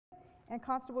And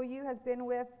Constable Yu has been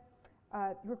with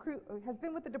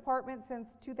the department since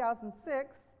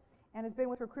 2006 and has been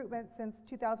with recruitment since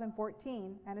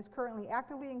 2014 and is currently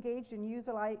actively engaged in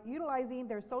utilizing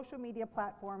their social media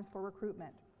platforms for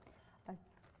recruitment.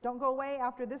 Don't go away.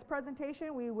 After this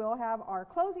presentation, we will have our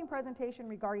closing presentation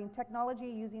regarding technology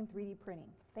using 3D printing.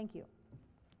 Thank you.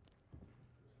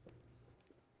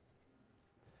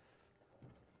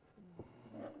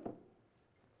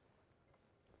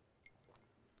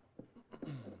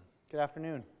 Good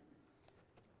afternoon.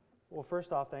 Well,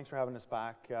 first off, thanks for having us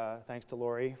back. Thanks to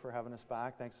Lori for having us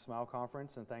back. Thanks to Smile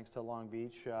Conference, and thanks to Long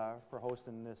Beach for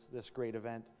hosting this great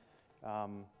event.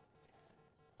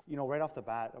 You know, right off the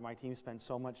bat, my team spent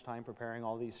so much time preparing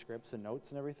all these scripts and notes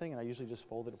and everything, and I usually just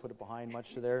fold it and put it behind,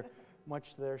 much to their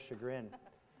chagrin.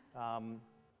 I'm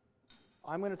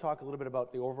going to talk a little bit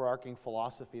about the overarching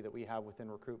philosophy that we have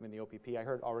within recruitment in the OPP. I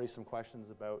heard already some questions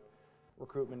about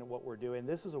recruitment and what we're doing.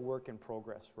 This is a work in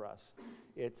progress for us.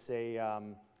 It's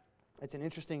an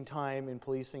interesting time in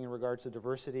policing in regards to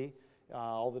diversity.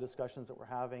 All the discussions that we're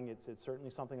having, it's certainly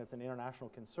something that's an international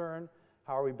concern.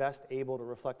 How are we best able to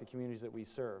reflect the communities that we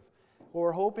serve? What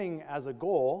we're hoping as a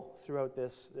goal throughout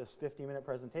this 50-minute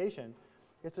presentation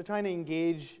is to try and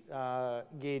engage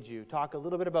you, talk a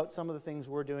little bit about some of the things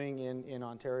we're doing in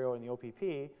Ontario and the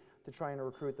OPP to try and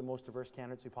recruit the most diverse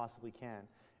candidates we possibly can.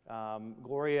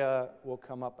 Gloria will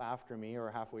come up after me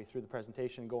or halfway through the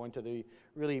presentation and go into the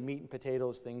really meat and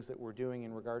potatoes things that we're doing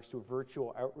in regards to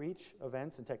virtual outreach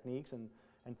events and techniques and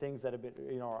things that have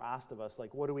been, are asked of us,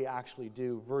 like what do we actually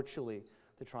do virtually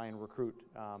to try and recruit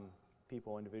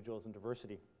people, individuals, and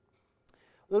diversity.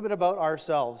 A little bit about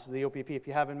ourselves, the OPP. If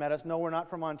you haven't met us, no, we're not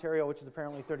from Ontario, which is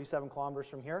apparently 37 kilometers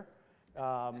from here.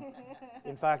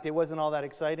 In fact, it wasn't all that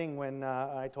exciting when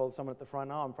I told someone at the front,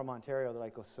 "Oh, I'm from Ontario." They're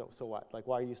like, "Oh, so what? Like,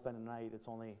 why are you spending the night? It's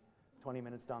only 20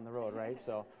 minutes down the road, right?"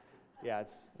 So, yeah,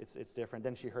 it's different.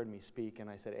 Then she heard me speak, and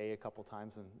I said a couple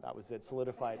times, and that was it.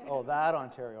 Solidified. Oh, that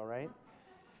Ontario, right?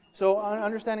 So,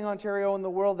 understanding Ontario and the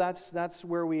world, that's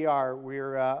where we are.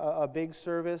 We're a big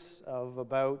service of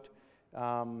about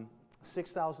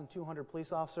 6,200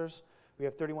 police officers. We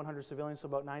have 3,100 civilians, so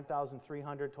about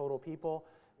 9,300 total people.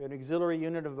 We have an auxiliary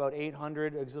unit of about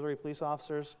 800 auxiliary police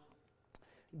officers.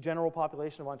 General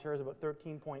population of Ontario is about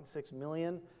 13.6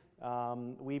 million.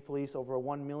 We police over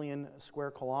 1 million square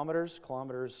kilometers.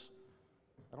 Kilometers,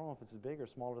 I don't know if it's as big or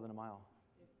smaller than a mile.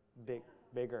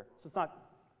 Bigger. So it's not,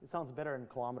 it sounds better in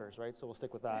kilometers, right? So we'll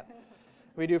stick with that.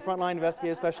 We do frontline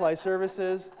investigative specialized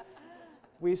services.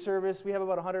 We have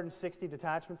about 160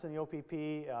 detachments in the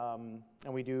OPP,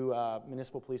 and we do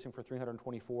municipal policing for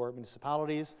 324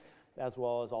 municipalities, as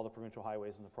well as all the provincial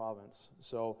highways in the province.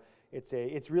 So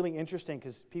it's really interesting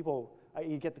because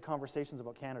you get the conversations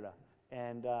about Canada.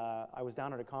 And I was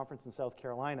down at a conference in South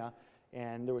Carolina,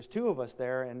 and there was two of us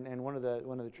there, and one of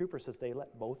the troopers says, "They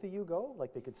let both of you go?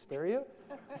 Like they could spare you?"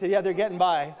 I said, "Yeah, they're getting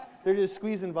by. They're just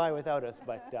squeezing by without us."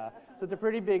 But so it's a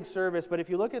pretty big service. But if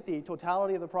you look at the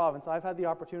totality of the province, I've had the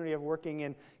opportunity of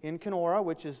working in Kenora,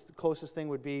 which is the closest thing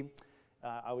would be,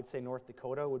 I would say North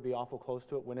Dakota would be awful close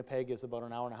to it. Winnipeg is about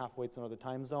an hour and a half away. It's another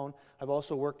time zone. I've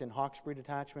also worked in Hawkesbury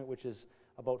Detachment, which is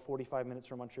about 45 minutes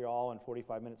from Montreal and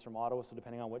 45 minutes from Ottawa. So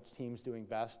depending on which team's doing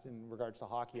best in regards to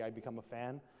hockey, I'd become a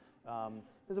fan.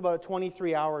 It's about a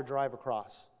 23-hour drive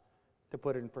across, to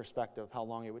put it in perspective, how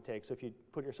long it would take. So if you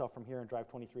put yourself from here and drive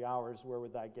 23 hours, where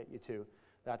would that get you to?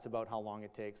 That's about how long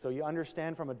it takes. So you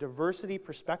understand from a diversity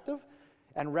perspective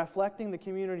and reflecting the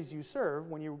communities you serve,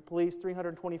 when you police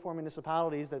 324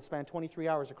 municipalities that span 23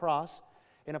 hours across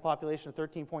in a population of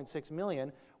 13.6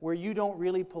 million, where you don't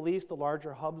really police the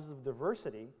larger hubs of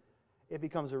diversity, it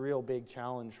becomes a real big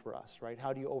challenge for us, right?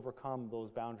 How do you overcome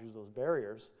those boundaries, those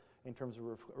barriers, in terms of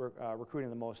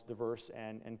recruiting the most diverse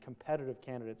and competitive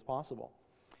candidates possible?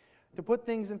 To put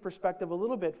things in perspective a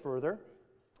little bit further,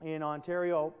 in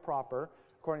Ontario proper,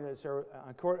 according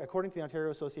to the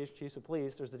Ontario Association of Chiefs of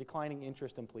Police, there's a declining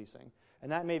interest in policing.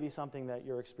 And that may be something that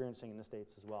you're experiencing in the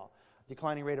States as well.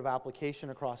 Declining rate of application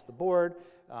across the board.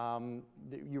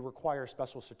 You require a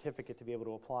special certificate to be able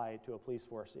to apply to a police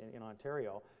force in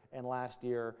Ontario. And last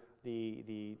year,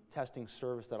 the testing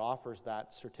service that offers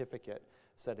that certificate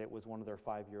said it was one of their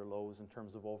 5-year lows in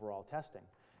terms of overall testing.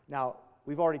 Now,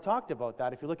 we've already talked about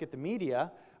that. If you look at the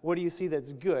media, what do you see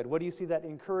that's good? What do you see that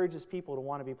encourages people to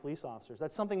want to be police officers?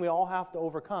 That's something we all have to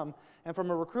overcome. And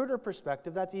from a recruiter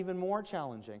perspective, that's even more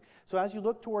challenging. So as you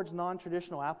look towards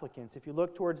non-traditional applicants, if you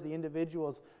look towards the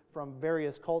individuals from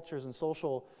various cultures and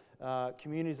social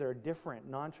communities that are different,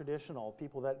 non-traditional,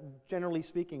 people that generally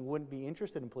speaking wouldn't be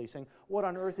interested in policing, what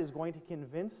on earth is going to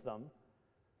convince them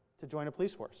to join a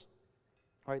police force?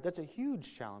 All right, that's a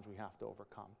huge challenge we have to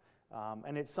overcome.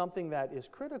 And it's something that is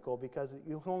critical because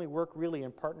you can only work really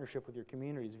in partnership with your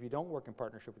communities. If you don't work in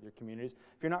partnership with your communities,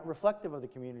 if you're not reflective of the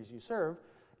communities you serve,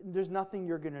 there's nothing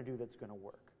you're going to do that's going to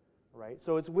work, right?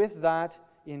 So it's with that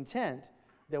intent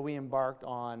that we embarked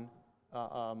on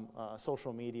a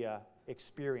social media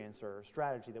experience or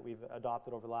strategy that we've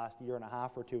adopted over the last year and a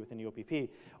half or two within the OPP.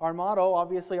 Our motto,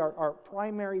 obviously, our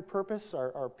primary purpose,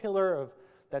 our pillar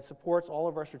that supports all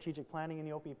of our strategic planning in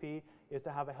the OPP is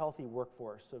to have a healthy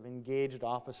workforce of engaged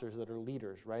officers that are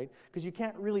leaders, right? Because you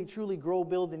can't really truly grow,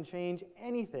 build, and change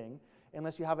anything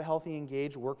unless you have a healthy,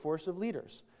 engaged workforce of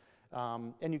leaders.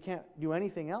 And you can't do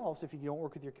anything else if you don't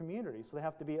work with your community. So they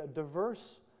have to be a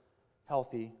diverse,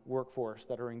 healthy workforce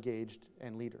that are engaged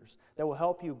and leaders that will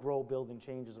help you grow, build, and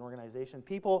change as an organization.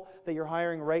 People that you're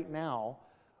hiring right now,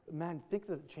 man, think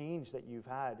of the change that you've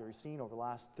had or seen over the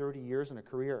last 30 years in a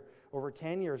career, over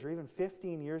 10 years or even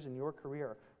 15 years in your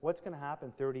career. What's going to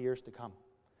happen 30 years to come,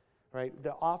 right?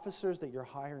 The officers that you're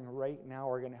hiring right now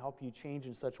are going to help you change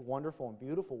in such wonderful and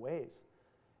beautiful ways.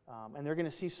 And they're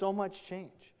going to see so much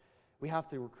change. We have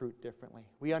to recruit differently.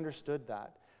 We understood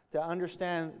that. To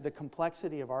understand the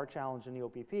complexity of our challenge in the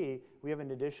OPP, we have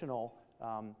an additional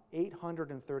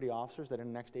 830 officers that in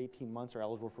the next 18 months are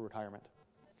eligible for retirement.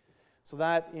 So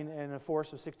that in a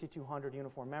force of 6,200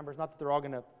 uniformed members, not that they're all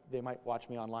going to, they might watch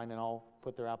me online and I'll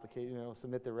put their application,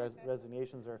 submit their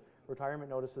resignations or retirement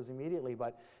notices immediately,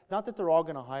 but not that they're all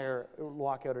going to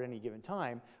walk out at any given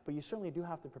time, but you certainly do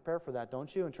have to prepare for that,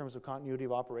 don't you, in terms of continuity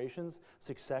of operations,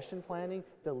 succession planning,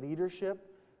 the leadership,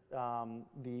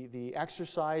 the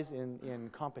exercise in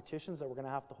competitions that we're going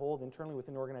to have to hold internally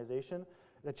within the organization.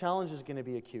 The challenge is going to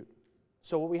be acute.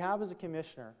 So what we have is a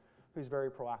commissioner who's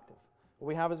very proactive. What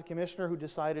we have is a commissioner who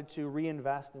decided to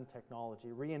reinvest in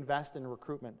technology, reinvest in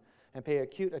recruitment, and pay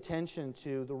acute attention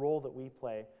to the role that we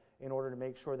play in order to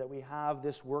make sure that we have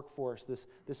this workforce,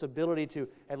 this ability to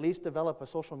at least develop a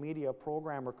social media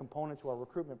program or component to our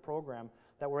recruitment program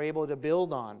that we're able to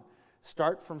build on.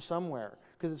 Start from somewhere,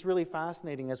 because it's really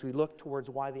fascinating as we look towards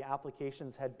why the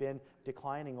applications had been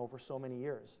declining over so many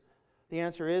years. The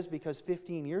answer is because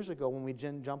 15 years ago when we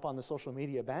jump on the social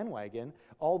media bandwagon,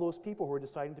 all those people who were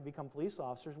deciding to become police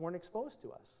officers weren't exposed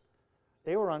to us.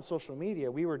 They were on social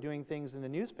media. We were doing things in the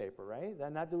newspaper, right?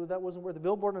 And that wasn't where the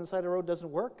billboard on the side of the road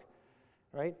doesn't work,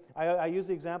 right? I used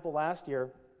the example last year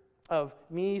of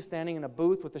me standing in a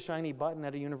booth with a shiny button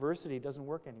at a university. It doesn't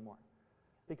work anymore,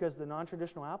 because the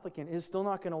non-traditional applicant is still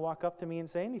not going to walk up to me and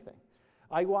say anything.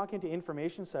 I walk into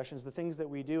information sessions, the things that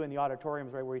we do in the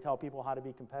auditoriums, right, where we tell people how to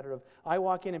be competitive. I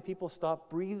walk in and people stop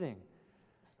breathing,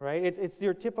 right? It's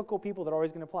your typical people that are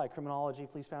always going to apply. Criminology,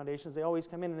 police foundations, they always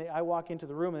come in and I walk into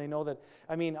the room and they know that,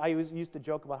 I used to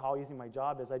joke about how easy my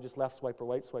job is. I just left swipe or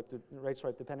right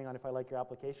swipe, depending on if I like your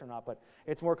application or not, but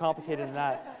it's more complicated than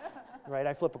that, right?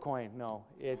 I flip a coin. No,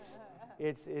 it's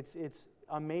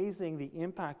amazing the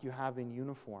impact you have in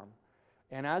uniform.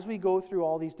 And as we go through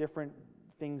all these different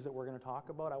things that we're going to talk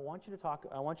about, I want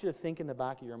you to think in the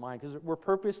back of your mind, because we're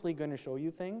purposely going to show you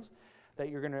things that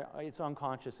it's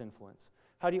unconscious influence.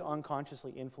 How do you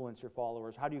unconsciously influence your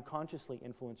followers? How do you consciously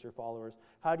influence your followers?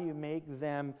 How do you make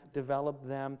them, develop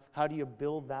them? How do you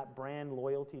build that brand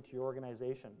loyalty to your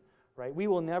organization, right? We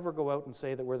will never go out and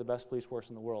say that we're the best police force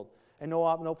in the world, and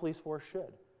no police force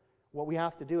should. What we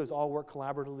have to do is all work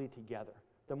collaboratively together.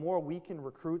 The more we can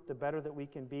recruit, the better that we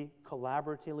can be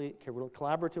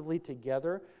collaboratively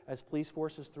together as police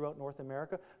forces throughout North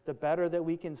America, the better that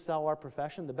we can sell our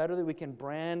profession, the better that we can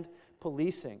brand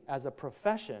policing as a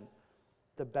profession,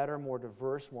 the better, more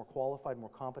diverse, more qualified, more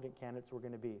competent candidates we're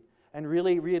going to be. And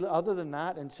really, other than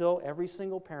that, until every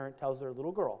single parent tells their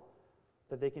little girl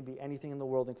that they can be anything in the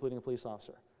world, including a police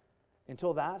officer,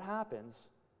 until that happens,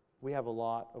 we have a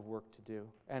lot of work to do.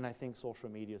 And I think social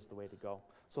media is the way to go.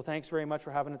 So thanks very much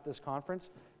for having this conference,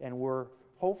 and we're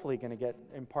hopefully going to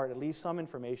impart at least some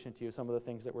information to you, some of the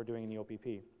things that we're doing in the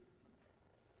OPP.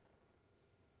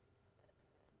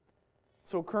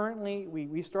 So currently,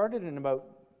 we started in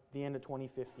about the end of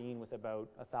 2015 with about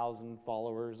 1,000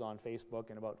 followers on Facebook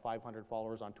and about 500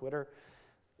 followers on Twitter.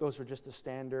 Those are just the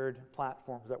standard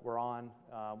platforms that we're on.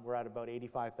 We're at about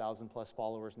 85,000 plus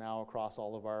followers now across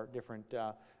all of our different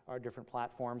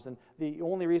platforms. And the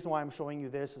only reason why I'm showing you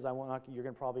this is you're going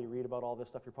to probably read about all this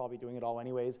stuff. You're probably doing it all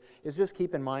anyways. Is just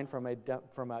keep in mind from a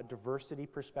diversity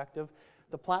perspective,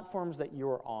 the platforms that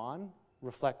you're on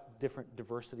reflect different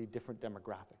diversity, different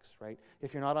demographics, right?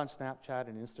 If you're not on Snapchat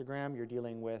and Instagram, you're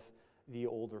dealing with the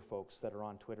older folks that are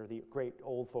on Twitter, the great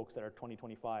old folks that are 20,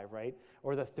 25, right?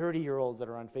 Or the 30-year-olds that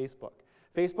are on Facebook.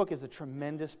 Facebook is a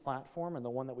tremendous platform and the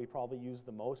one that we probably use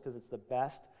the most because it's the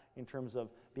best in terms of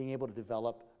being able to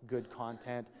develop good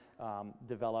content,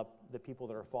 develop the people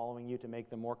that are following you to make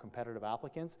them more competitive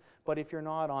applicants. But if you're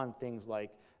not on things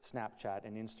like Snapchat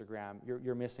and Instagram,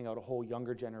 you're missing out a whole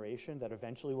younger generation that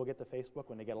eventually will get to Facebook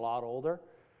when they get a lot older,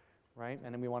 right?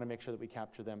 And then we want to make sure that we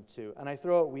capture them too. And I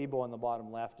throw out Weibo on the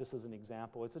bottom left just as an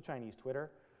example. It's a Chinese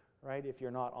Twitter, right? If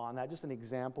you're not on that, just an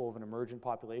example of an emergent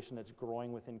population that's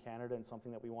growing within Canada and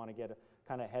something that we want to get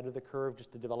kind of ahead of the curve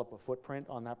just to develop a footprint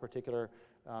on that particular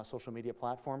social media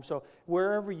platform. So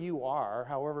wherever you are,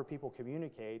 however people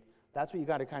communicate, that's what you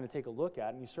got to kind of take a look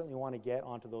at, and you certainly want to get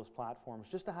onto those platforms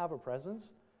just to have a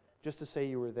presence, just to say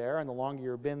you were there, and the longer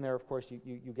you've been there, of course,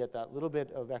 you get that little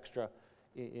bit of extra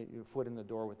foot in the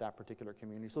door with that particular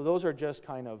community. So those are just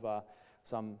kind of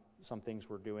some things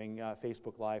we're doing.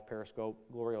 Facebook Live, Periscope,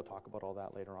 Gloria will talk about all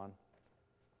that later on.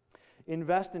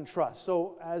 Invest in trust.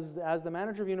 So as the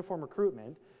manager of uniform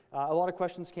recruitment, a lot of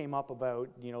questions came up about,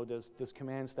 does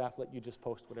command staff let you just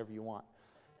post whatever you want?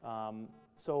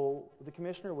 So the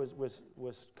commissioner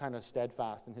was kind of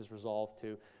steadfast in his resolve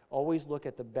to always look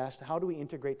at the best, how do we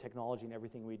integrate technology in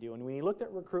everything we do? And when he looked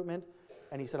at recruitment,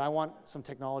 and he said, I want some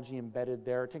technology embedded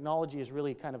there. Technology is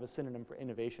really kind of a synonym for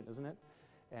innovation, isn't it?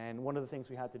 And one of the things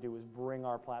we had to do was bring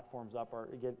our platforms up,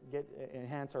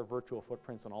 enhance our virtual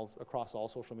footprints across all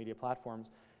social media platforms.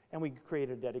 And we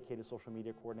created a dedicated social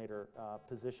media coordinator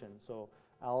position. So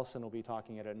Allison will be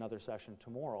talking at another session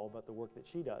tomorrow about the work that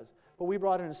she does. But we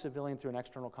brought in a civilian through an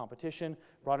external competition,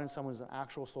 brought in someone who's an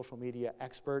actual social media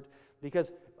expert,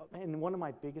 because, and one of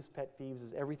my biggest pet peeves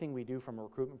is everything we do from a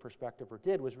recruitment perspective or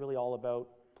did was really all about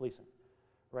policing,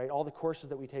 right? All the courses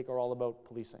that we take are all about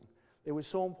policing. It was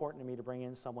so important to me to bring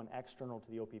in someone external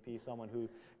to the OPP, someone who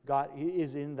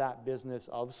is in that business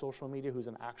of social media, who's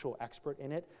an actual expert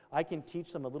in it. I can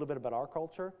teach them a little bit about our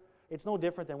culture. It's no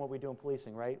different than what we do in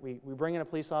policing, right? We bring in a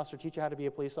police officer, teach you how to be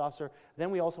a police officer.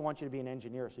 Then we also want you to be an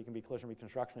engineer so you can be collision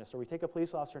reconstructionist. Or we take a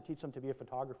police officer and teach them to be a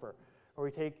photographer. Or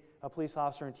we take a police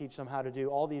officer and teach them how to do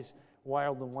all these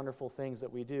wild and wonderful things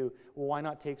that we do. Well, why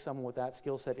not take someone with that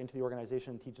skill set into the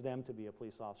organization and teach them to be a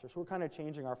police officer? So we're kind of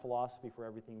changing our philosophy for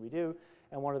everything we do.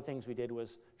 And one of the things we did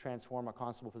was transform a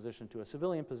constable position to a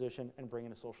civilian position and bring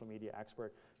in a social media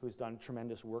expert who's done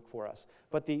tremendous work for us.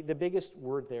 But the biggest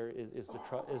word there is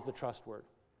the trust word.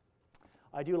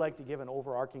 I do like to give an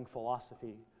overarching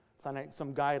philosophy,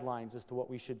 some guidelines as to what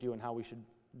we should do and how we should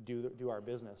do our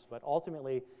business. But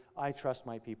ultimately, I trust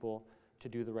my people to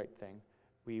do the right thing.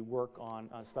 We work on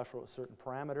certain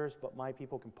parameters, but my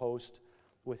people can post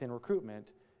within recruitment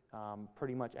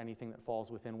pretty much anything that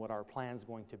falls within what our plan's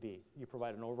going to be. You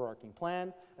provide an overarching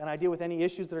plan, and I deal with any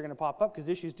issues that are going to pop up, because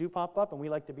issues do pop up, and we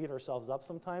like to beat ourselves up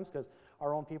sometimes, because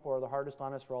our own people are the hardest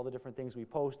on us for all the different things we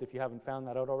post. If you haven't found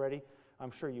that out already,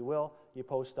 I'm sure you will. You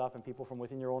post stuff, and people from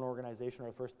within your own organization are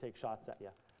the first to take shots at you.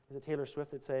 Is it Taylor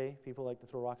Swift that say people like to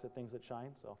throw rocks at things that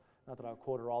shine? So not that I'll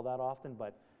quote her all that often,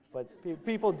 but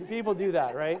people do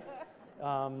that, right?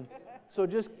 So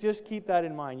just keep that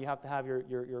in mind. You have to have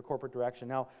your corporate direction.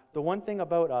 Now, the one thing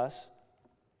about us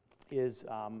is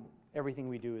everything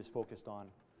we do is focused on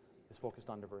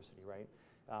diversity, right?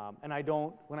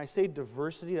 And when I say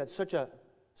diversity, that's such a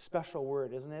special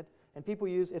word, isn't it? And people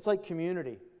it's like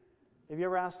community. If you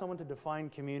ever ask someone to define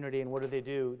community and what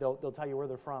do, they'll tell you where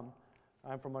they're from.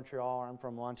 I'm from Montreal, or I'm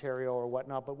from Ontario, or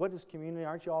whatnot. But what is community?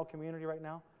 Aren't you all community right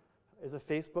now? Is a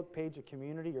Facebook page a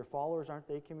community? Your followers, aren't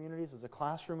they communities? Is a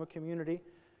classroom a community?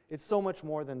 It's so much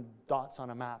more than dots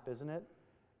on a map, isn't it?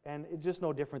 And it's just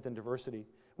no different than diversity.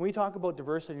 When we talk about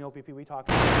diversity in OPP, we talk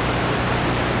about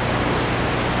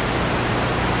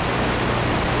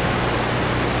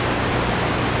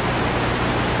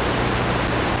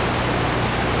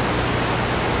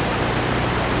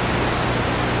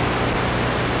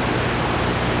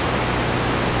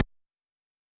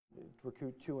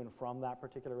recruit to and from that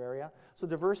particular area. So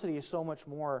diversity is so much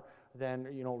more than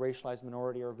racialized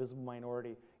minority or visible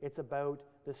minority. It's about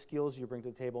the skills you bring to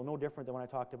the table. No different than when I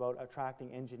talked about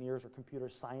attracting engineers or computer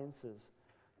sciences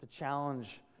to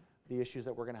challenge the issues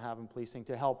that we're going to have in policing,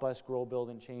 to help us grow, build,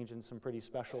 and change in some pretty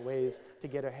special ways to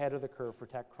get ahead of the curve for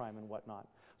tech crime and whatnot.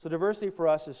 So diversity for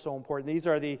us is so important. These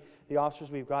are the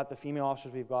officers we've got, the female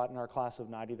officers we've got in our class of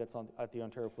 90 that's at the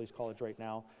Ontario Police College right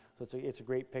now. So it's a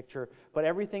great picture. But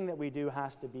everything that we do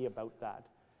has to be about that.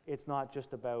 It's not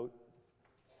just about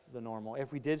the normal.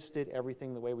 If we did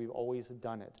everything the way we've always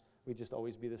done it, we'd just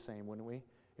always be the same, wouldn't we?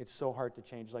 It's so hard to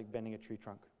change, like bending a tree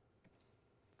trunk.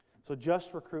 So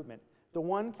just recruitment. The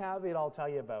one caveat I'll tell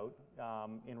you about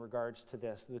in regards to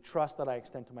this, the trust that I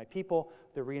extend to my people,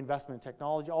 the reinvestment in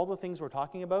technology, all the things we're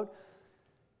talking about,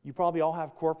 you probably all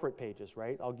have corporate pages,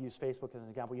 right? I'll use Facebook as an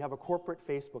example. You have a corporate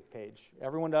Facebook page.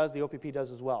 Everyone does, the OPP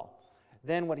does as well.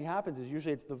 Then what happens is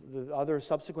usually it's the other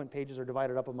subsequent pages are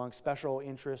divided up among special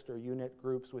interest or unit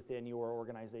groups within your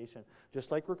organization.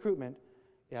 Just like recruitment,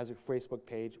 it has a Facebook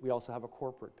page. We also have a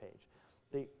corporate page.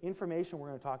 The information we're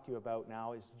going to talk to you about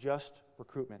now is just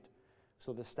recruitment.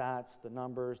 So the stats, the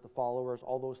numbers, the followers,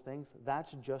 all those things,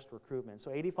 that's just recruitment.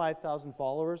 So 85,000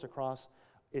 followers across,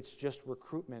 it's just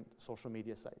recruitment social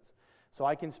media sites. So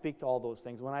I can speak to all those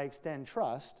things. When I extend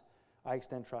trust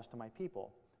to my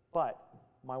people. But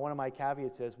one of my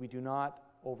caveats is we do not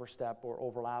overstep or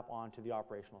overlap onto the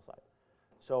operational side.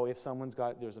 So if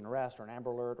there's an arrest or an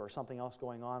Amber Alert or something else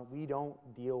going on, we don't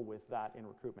deal with that in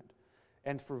recruitment.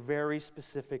 And for very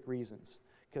specific reasons.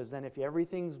 Because then if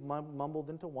everything's mumbled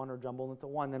into one or jumbled into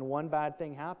one, then one bad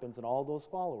thing happens and all those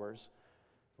followers,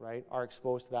 right, are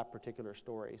exposed to that particular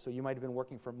story. So you might have been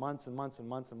working for months and months and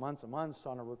months and months and months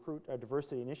on a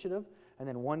diversity initiative, and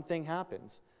then one thing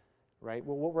happens, right?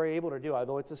 Well, what we're able to do,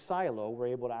 although it's a silo, we're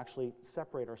able to actually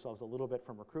separate ourselves a little bit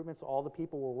from recruitment. So all the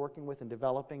people we're working with and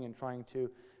developing and trying to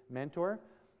mentor,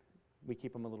 we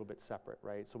keep them a little bit separate,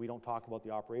 right? So we don't talk about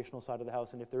the operational side of the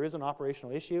house. And if there is an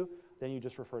operational issue, then you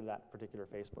just refer to that particular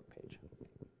Facebook page.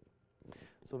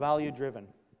 So value-driven.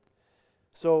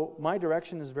 So my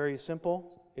direction is very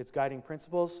simple. It's guiding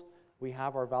principles. We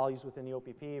have our values within the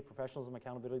OPP, professionalism,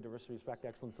 accountability, diversity, respect,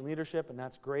 excellence, and leadership, and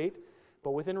that's great.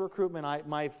 But within recruitment,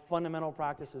 my fundamental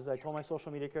practice is I told my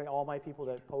social media, all my people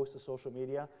that post to social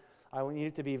media, I need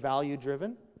it to be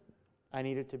value-driven. I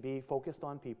need it to be focused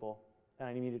on people. And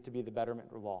I need it to be the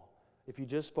betterment of all. If you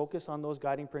just focus on those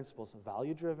guiding principles,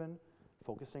 value-driven,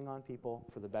 focusing on people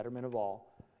for the betterment of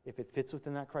all, if it fits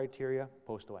within that criteria,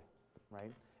 post away,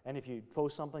 right? And if you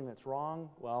post something that's wrong,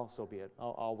 well, so be it.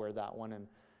 I'll wear that one and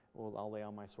I'll lay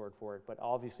on my sword for it. But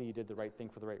obviously you did the right thing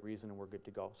for the right reason and we're good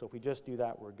to go. So if we just do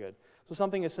that, we're good. So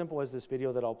something as simple as this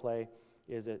video that I'll play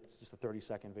it's just a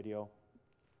 30-second video.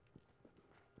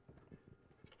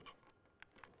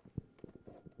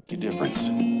 A difference.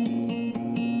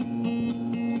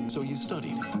 So you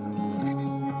studied.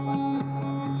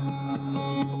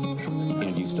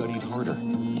 And you studied harder.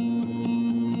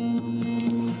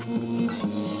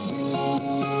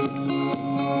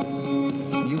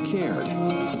 You cared.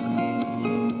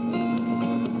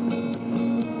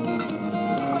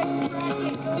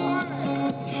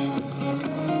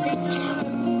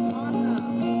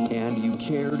 And you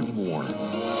cared more.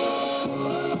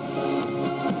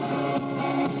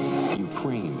 You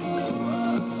trained.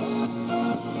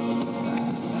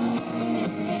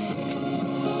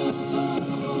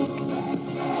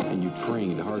 And you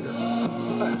trained harder.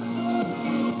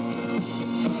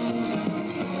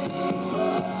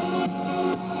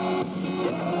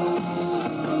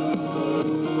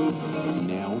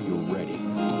 Now you're ready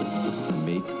to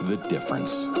make the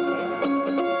difference.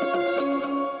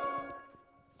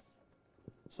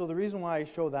 So the reason why I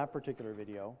show that particular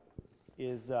video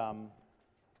is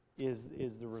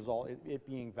the result, it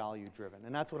being value-driven.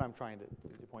 And that's what I'm trying to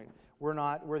point. We're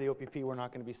the OPP, we're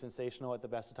not going to be sensational. At the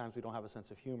best of times, we don't have a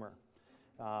sense of humor.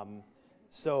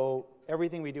 So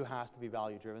everything we do has to be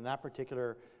value-driven. That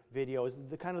particular video is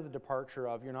the kind of the departure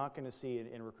of, you're not going to see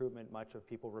in recruitment much of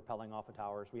people rappelling off of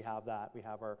towers. We have that. We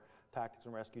have our tactics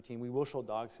and rescue team. We will show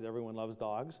dogs because everyone loves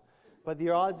dogs. But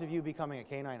the odds of you becoming a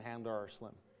canine handler are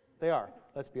slim. They are,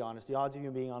 let's be honest. The odds of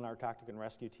you being on our tactic and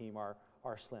rescue team are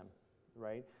slim,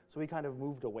 right? So we kind of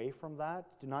moved away from that,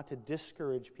 not to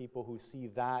discourage people who see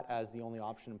that as the only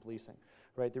option in policing,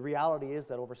 right? The reality is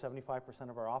that over 75%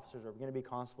 of our officers are going to be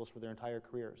constables for their entire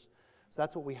careers. So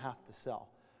that's what we have to sell,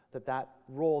 that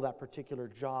role, that particular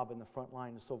job in the front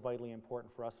line is so vitally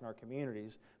important for us in our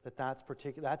communities,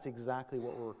 that's exactly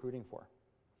what we're recruiting for.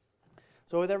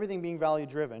 So with everything being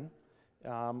value-driven,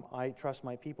 I trust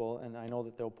my people, and I know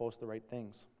that they'll post the right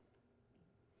things.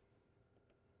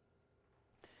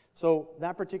 So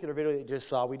that particular video that you just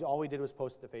saw, all we did was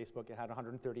post it to Facebook. It had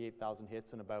 138,000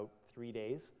 hits in about 3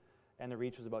 days, and the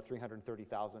reach was about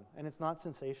 330,000. And it's not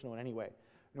sensational in any way,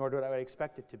 nor do I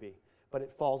expect it to be, but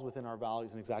it falls within our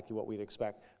values and exactly what we'd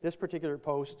expect. This particular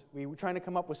post, we were trying to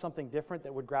come up with something different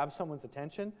that would grab someone's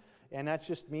attention, and that's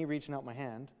just me reaching out my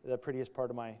hand, the prettiest part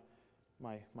of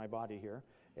my body here.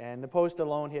 And the post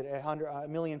alone hit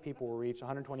 1 million people were reached,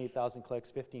 128,000 clicks,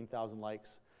 15,000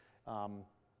 likes.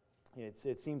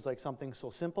 It seems like something so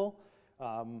simple,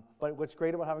 but what's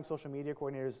great about having social media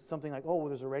coordinators is something like, oh, well,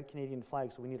 there's a red Canadian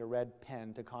flag, so we need a red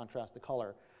pen to contrast the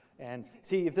color. And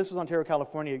see, if this was Ontario,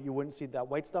 California, you wouldn't see that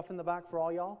white stuff in the back for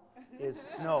all y'all is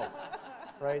snow,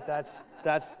 right?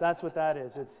 That's what that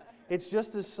is. It's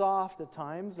just as soft at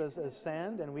times as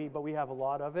sand, but we have a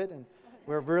lot of it, and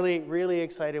we're really, really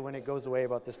excited when it goes away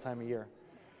about this time of year.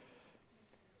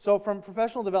 So from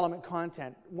professional development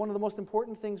content, one of the most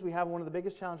important things we have, one of the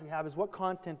biggest challenges we have is what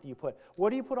content do you put? What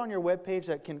do you put on your web page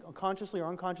that can consciously or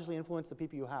unconsciously influence the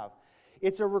people you have?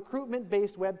 It's a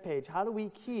recruitment-based web page. How do we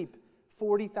keep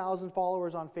 40,000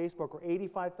 followers on Facebook or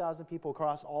 85,000 people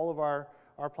across all of our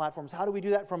platforms? How do we do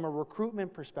that from a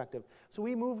recruitment perspective? So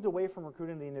we moved away from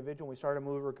recruiting the individual and we started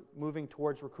moving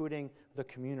towards recruiting the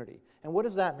community. And what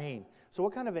does that mean? So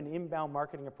what kind of an inbound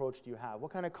marketing approach do you have?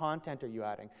 What kind of content are you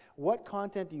adding? What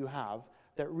content do you have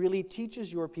that really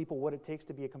teaches your people what it takes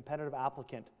to be a competitive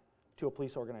applicant to a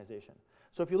police organization?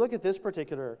 So if you look at this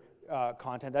particular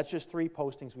content, that's just 3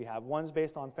 postings we have. One's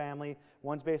based on family,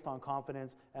 one's based on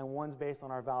confidence, and one's based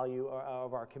on our value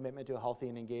of our commitment to a healthy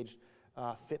and engaged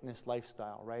fitness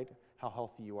lifestyle, right? How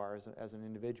healthy you are as an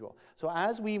individual. So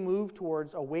as we move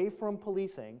towards away from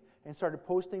policing and started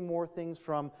posting more things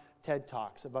from TED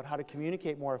Talks about how to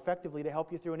communicate more effectively to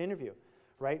help you through an interview,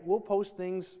 right? We'll post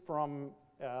things from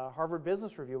Harvard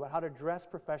Business Review about how to dress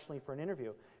professionally for an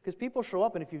interview. Because people show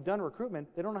up and if you've done recruitment,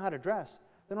 they don't know how to dress.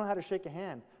 They don't know how to shake a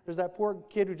hand. There's that poor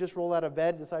kid who just rolled out of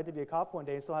bed, decided to be a cop one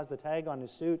day, and still has the tag on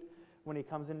his suit when he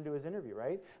comes into his interview,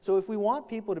 right? So if we want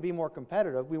people to be more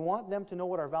competitive, we want them to know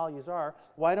what our values are,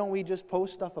 why don't we just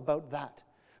post stuff about that?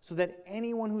 So that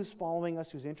anyone who's following us,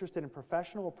 who's interested in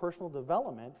professional or personal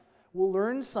development, will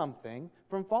learn something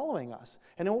from following us.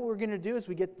 And then what we're going to do is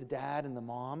we get the dad and the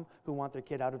mom who want their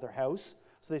kid out of their house,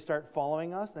 so they start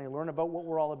following us, and they learn about what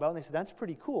we're all about, and they say, that's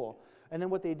pretty cool. And then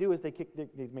what they do is they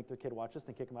make their kid watch us,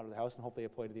 and they kick them out of the house, and hope they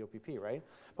apply to the OPP, right?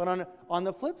 But on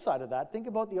the flip side of that, think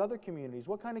about the other communities.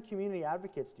 What kind of community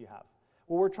advocates do you have?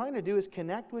 What we're trying to do is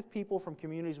connect with people from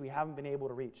communities we haven't been able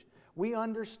to reach. We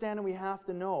understand and we have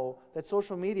to know that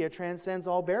social media transcends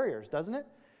all barriers, doesn't it?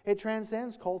 It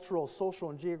transcends cultural, social,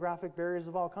 and geographic barriers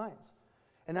of all kinds.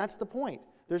 And that's the point.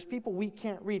 There's people we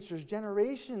can't reach. There's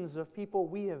generations of people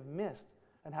we have missed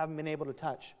and haven't been able to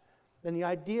touch. And the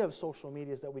idea of social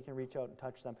media is that we can reach out and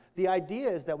touch them. The idea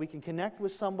is that we can connect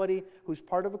with somebody who's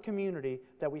part of a community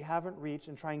that we haven't reached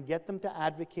and try and get them to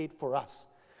advocate for us.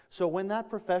 So when that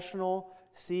professional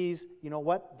sees, you know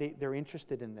what, they're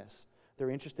interested in this.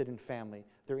 They're interested in family.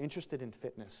 They're interested in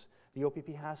fitness. The OPP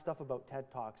has stuff about TED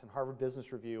Talks and Harvard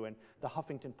Business Review and the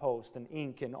Huffington Post and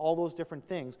Inc. and all those different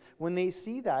things. When they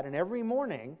see that, and every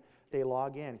morning they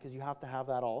log in, because you have to have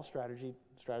that all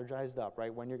strategized up,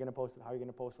 right? When you're going to post it, how you're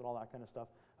going to post it, all that kind of stuff.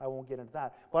 I won't get into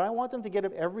that. But I want them to get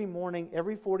up every morning,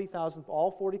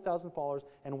 all 40,000 followers,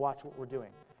 and watch what we're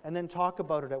doing. And then talk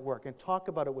about it at work and talk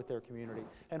about it with their community.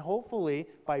 And hopefully,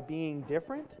 by being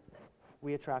different,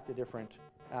 we attract a different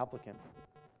applicant.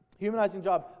 Humanizing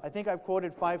job. I think I've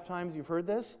quoted 5 times. You've heard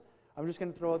this. I'm just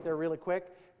going to throw it there really quick.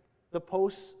 The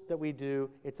posts that we do,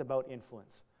 it's about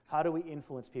influence. How do we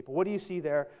influence people? What do you see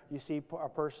there? You see a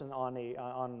person on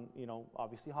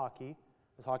obviously hockey.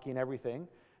 There's hockey and everything,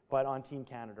 but on Team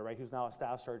Canada, right? Who's now a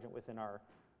staff sergeant within our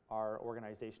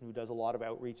organization, who does a lot of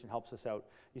outreach and helps us out.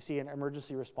 You see an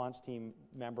emergency response team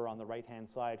member on the right-hand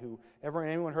side who,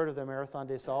 anyone heard of the Marathon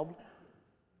des Sables?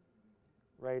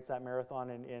 Right, it's that marathon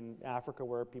in Africa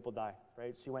where people die,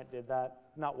 right? She went and did that.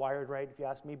 Not wired right, if you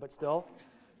ask me, but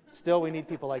still we need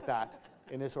people like that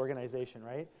in this organization,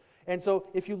 right? And so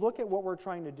if you look at what we're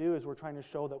trying to do, is we're trying to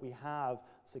show that we have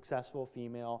successful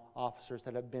female officers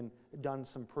that have done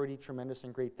some pretty tremendous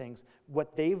and great things.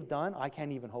 What they've done, I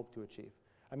can't even hope to achieve.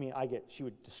 I mean, she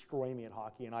would destroy me at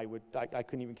hockey, and I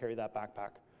couldn't even carry that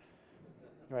backpack.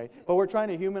 Right? But we're trying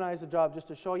to humanize the job just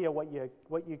to show you what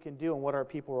you can do and what our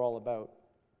people are all about.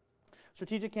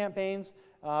 Strategic campaigns,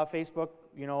 Facebook,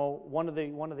 one of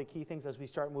the key things as we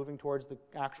start moving towards the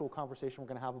actual conversation we're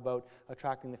going to have about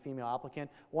attracting the female applicant.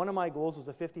 One of my goals was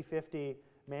a 50-50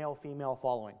 male-female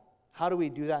following. How do we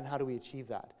do that and how do we achieve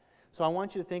that? So I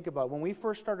want you to think about, when we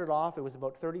first started off, it was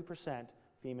about 30%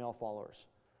 female followers.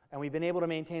 And we've been able to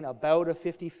maintain about a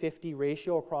 50-50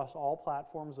 ratio across all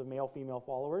platforms of male-female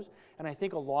followers. And I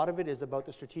think a lot of it is about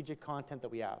the strategic content that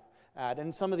we have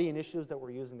and some of the initiatives that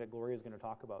we're using that Gloria is going to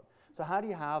talk about. So how do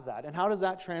you have that? And how does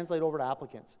that translate over to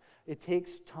applicants? It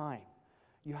takes time.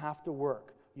 You have to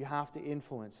work. You have to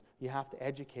influence. You have to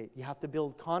educate. You have to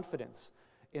build confidence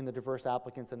in the diverse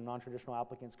applicants and non-traditional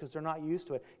applicants because they're not used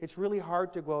to it. It's really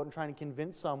hard to go out and try and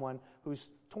convince someone who's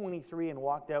 23 and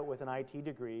walked out with an IT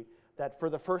degree that for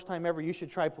the first time ever you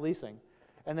should try policing,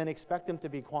 and then expect them to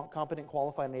be competent,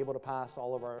 qualified, and able to pass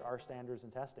all of our standards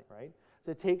and testing, right? So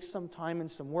it takes some time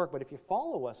and some work, but if you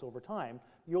follow us over time,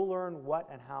 you'll learn what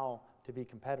and how to be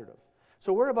competitive.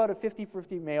 So we're about a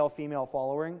 50-50 male-female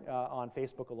following on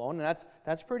Facebook alone, and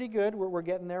that's pretty good. We're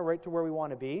getting there, right to where we want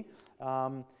to be.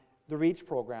 The REACH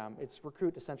program, it's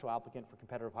Recruit Essential Applicant for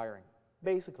Competitive Hiring.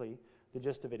 Basically, the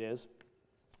gist of it is,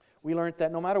 We learned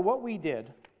that no matter what we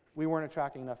did, we weren't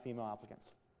attracting enough female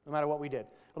applicants, no matter what we did.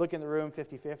 Look in the room,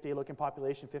 50-50, look in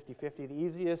population, 50-50. The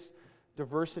easiest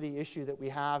diversity issue that we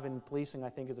have in policing, I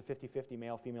think, is a 50-50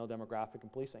 male-female demographic in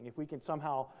policing. If we can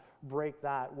somehow break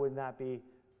that, wouldn't that be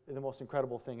the most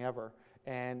incredible thing ever?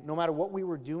 And no matter what we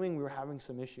were doing, we were having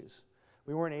some issues.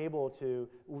 We weren't able to,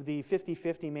 the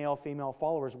 50-50 male-female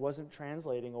followers wasn't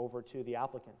translating over to the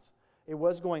applicants. It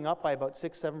was going up by about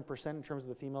 6-7% in terms of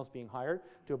the females being hired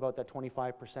to about that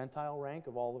 25 percentile rank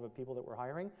of all of the people that we're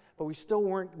hiring, but we still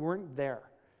weren't there.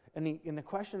 And the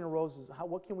question arose is,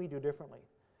 what can we do differently?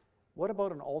 What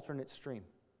about an alternate stream?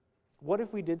 What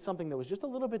if we did something that was just a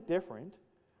little bit different,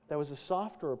 that was a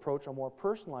softer approach, a more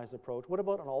personalized approach? What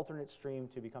about an alternate stream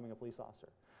to becoming a police officer?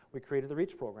 We created the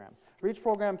REACH program. The REACH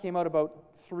program came out about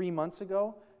 3 months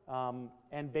ago,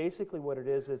 and basically what it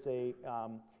is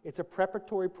it's a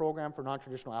preparatory program for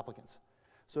non-traditional applicants.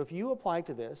 So if you apply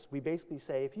to this, we basically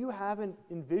say, if you haven't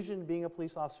envisioned being a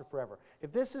police officer forever,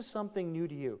 if this is something new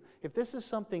to you, if this is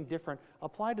something different,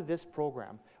 apply to this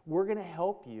program. We're going to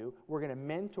help you. We're going to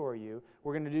mentor you.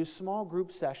 We're going to do small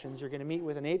group sessions. You're going to meet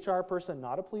with an HR person,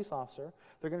 not a police officer.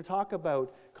 They're going to talk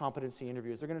about competency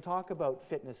interviews. They're going to talk about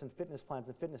fitness and fitness plans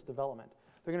and fitness development.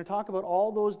 They're going to talk about all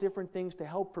those different things to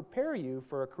help prepare you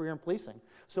for a career in policing.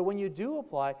 So when you do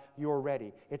apply, you're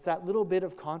ready. It's that little bit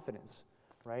of confidence.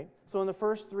 Right? So in the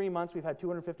first 3 months, we've had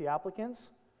 250 applicants.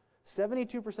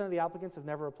 72% of the applicants have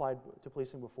never applied to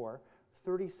policing before.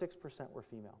 36% were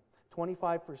female.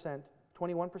 25%,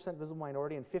 21% visible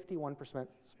minority, and 51%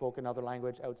 spoke another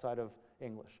language outside of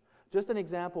English. Just an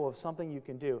example of something you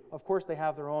can do. Of course, they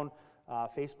have their own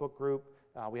Facebook group.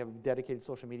 We have a dedicated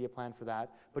social media plan for that.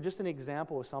 But just an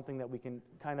example of something that we can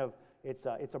kind of, it's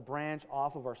a branch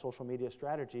off of our social media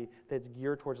strategy that's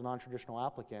geared towards a non-traditional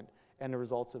applicant, and the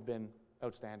results have been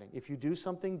outstanding. If you do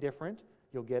something different,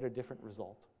 you'll get a different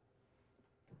result.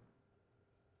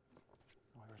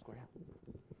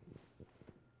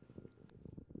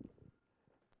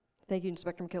 Thank you,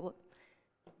 Inspector McKillop.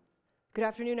 Good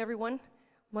afternoon, everyone.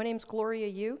 My name is Gloria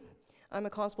Yu. I'm a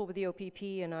constable with the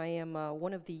OPP, and I am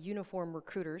one of the uniform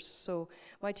recruiters. So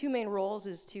my two main roles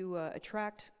is to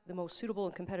attract the most suitable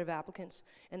and competitive applicants,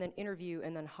 and then interview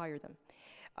and then hire them.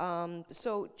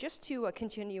 So just to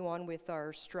continue on with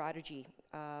our strategy,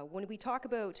 when we talk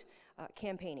about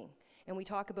campaigning and we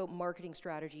talk about marketing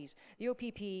strategies, the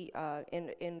OPP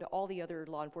and all the other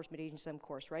law enforcement agencies, of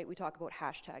course, right? We talk about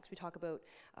hashtags. We talk about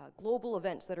global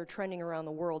events that are trending around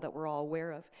the world that we're all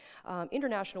aware of.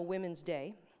 International Women's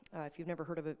Day, if you've never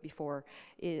heard of it before,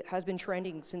 it has been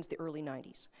trending since the early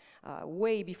 90s,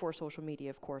 way before social media,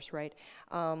 of course, right?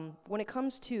 When it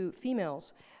comes to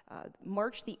females,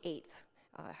 March the 8th,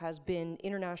 has been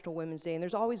International Women's Day, and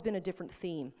there's always been a different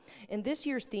theme. And this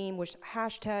year's theme was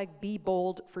hashtag Be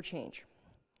Bold for Change.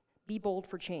 Be bold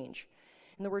for change.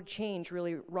 And the word change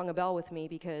really rung a bell with me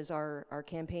because our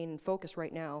campaign focus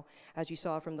right now, as you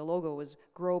saw from the logo, was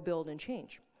grow, build, and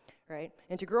change. Right?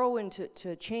 And to grow and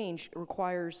to change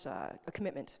requires a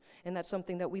commitment, and that's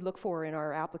something that we look for in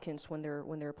our applicants when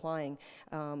they're applying.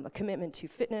 A commitment to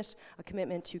fitness, a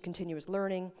commitment to continuous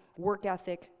learning, work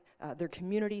ethic, their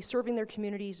community, serving their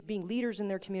communities, being leaders in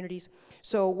their communities.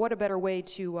 So what a better way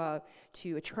to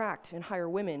attract and hire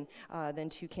women than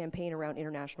to campaign around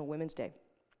International Women's Day.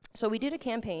 So we did a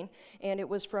campaign, and it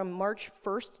was from March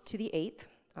 1st to the 8th,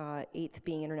 8th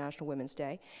being International Women's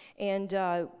Day. And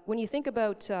when you think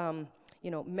about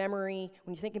memory,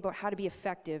 when you think about how to be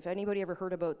effective, anybody ever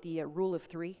heard about the rule of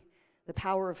three? The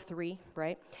power of three,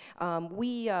 right?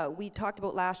 We talked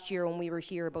about last year when we were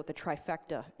here about the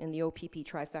trifecta, and the OPP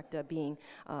trifecta being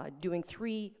doing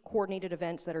 3 coordinated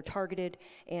events that are targeted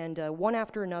and one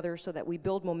after another so that we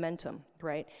build momentum,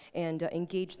 right? And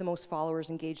engage the most followers,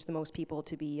 engage the most people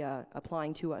to be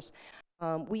applying to us.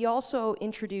 We also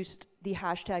introduced the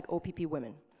hashtag OPP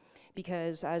Women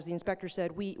because, as the inspector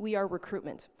said, we are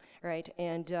recruitment, right?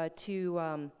 And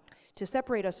to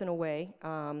separate us in a way,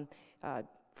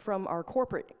 from our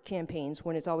corporate campaigns,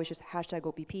 when it's always just hashtag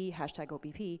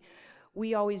OPP,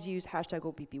 we always use hashtag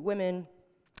OPP Women,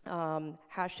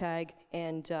 hashtag,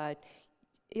 and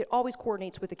it always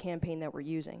coordinates with the campaign that we're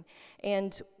using.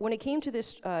 And when it came to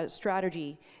this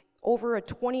strategy, over a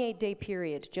 28-day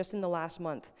period, just in the last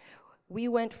month, we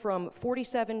went from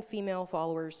 47 female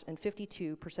followers and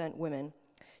 52% women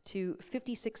to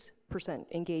 56%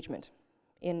 engagement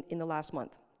in the last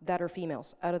month that are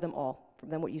females, out of them all,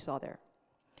 from what you saw there.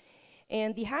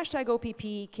 And the hashtag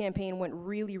OPP campaign went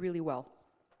really, really well.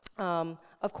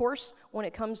 Of course, when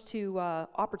it comes to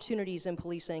opportunities in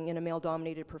policing in a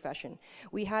male-dominated profession,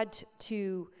 we had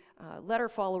to let our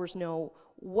followers know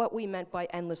what we meant by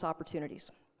endless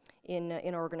opportunities. in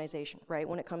our organization, right?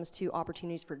 When it comes to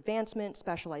opportunities for advancement,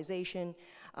 specialization.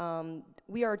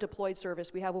 We are a deployed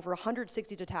service. We have over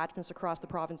 160 detachments across the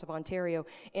province of Ontario,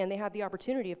 and they have the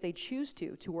opportunity, if they choose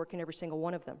to work in every single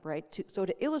one of them, right? So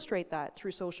to illustrate that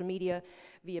through social media,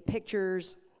 via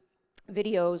pictures,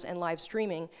 videos, and live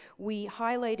streaming, we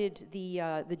highlighted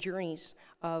the journeys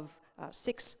of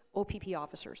 6 OPP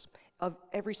officers of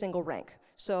every single rank.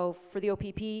 So for the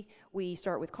OPP, we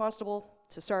start with constable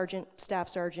to sergeant, staff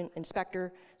sergeant,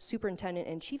 inspector, superintendent,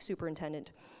 and chief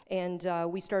superintendent. And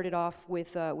we started off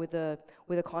with a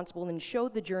constable and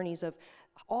showed the journeys of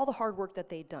all the hard work that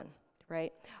they'd done,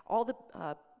 right? All the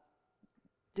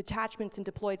detachments and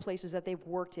deployed places that they've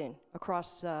worked in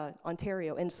across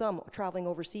Ontario, and some traveling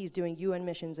overseas doing UN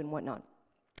missions and whatnot.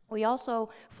 We also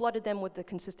flooded them with the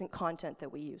consistent content that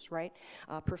we use, right?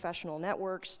 Professional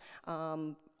networks,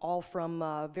 all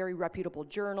from very reputable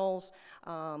journals.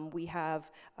 We have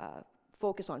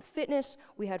focus on fitness,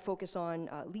 we had focus on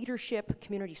leadership,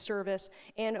 community service,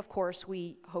 and of course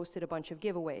we hosted a bunch of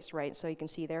giveaways, right? So you can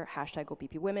see there,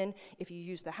 #OPPWomen. If you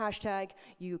use the hashtag,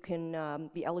 you can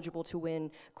be eligible to win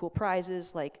cool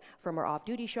prizes like from our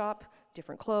off-duty shop,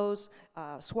 different clothes,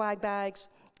 swag bags,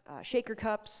 shaker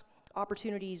cups,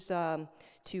 opportunities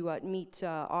to meet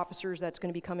officers that's going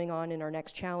to be coming on in our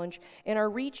next challenge. And our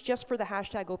reach just for the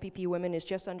 #OPPWomen is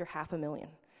just under 500,000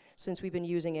 since we've been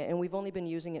using it, and we've only been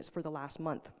using it for the last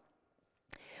month.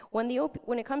 When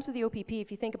it comes to the OPP,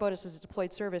 if you think about us as a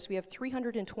deployed service, we have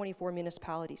 324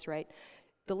 municipalities, right?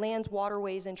 The lands,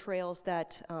 waterways, and trails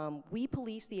that we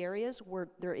police the areas where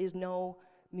there is no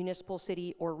municipal,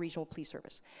 city, or regional police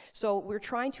service. So we're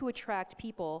trying to attract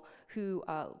people who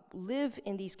live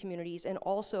in these communities and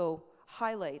also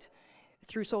highlight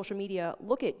through social media,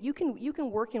 look at, you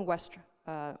can work in West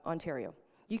Ontario.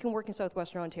 You can work in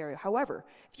Southwestern Ontario. However,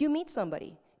 if you meet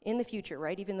somebody in the future,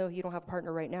 right, even though you don't have a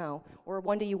partner right now, or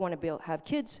one day you want to have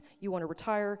kids, you want to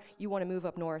retire, you want to move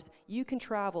up north, you can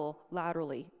travel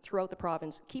laterally throughout the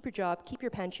province, keep your job, keep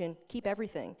your pension, keep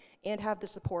everything, and have the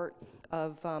support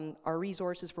of our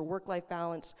resources for work-life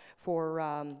balance,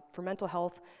 for mental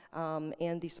health,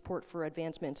 and the support for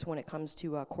advancements when it comes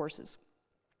to courses.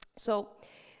 So,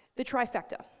 the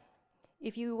trifecta.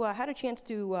 If you had a chance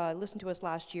to listen to us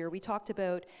last year, we talked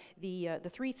about the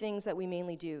 3 things that we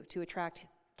mainly do to attract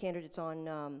candidates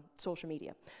on social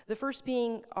media. The first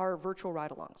being our virtual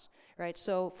ride-alongs, right?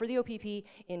 So for the OPP,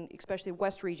 in especially the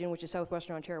West region, which is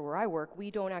Southwestern Ontario where I work,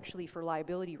 we don't actually, for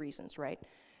liability reasons, right,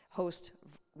 host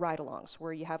ride-alongs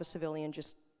where you have a civilian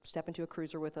just step into a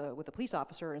cruiser with a police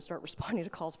officer and start responding to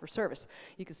calls for service.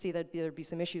 You can see that there'd be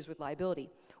some issues with liability.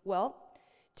 Well,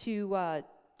 to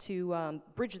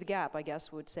bridge the gap, I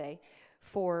guess would say,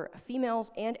 for females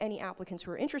and any applicants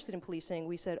who are interested in policing,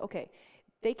 we said, okay,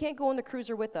 they can't go in the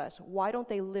cruiser with us. Why don't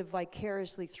they live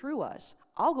vicariously through us?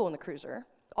 I'll go in the cruiser.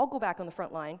 I'll go back on the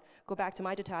front line, go back to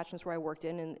my detachments where I worked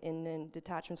in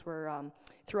detachments where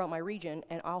throughout my region,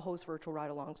 and I'll host virtual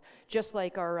ride-alongs. Just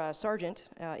like our sergeant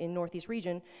in Northeast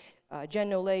region, Jen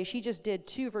Nolay, she just did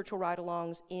 2 virtual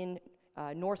ride-alongs in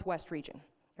Northwest region,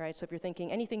 right? So if you're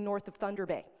thinking anything north of Thunder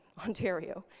Bay,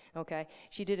 Ontario, okay?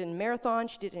 She did it in Marathon,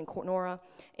 she did it in Kenora,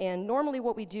 and normally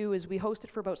what we do is we host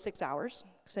it for about 6 hours,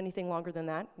 because anything longer than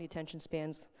that, the attention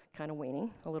span's kind of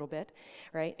waning a little bit,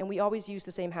 right? And we always use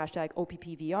the same hashtag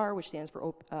OPPVR, which stands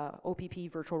for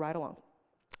OPP Virtual Ride Along.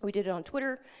 We did it on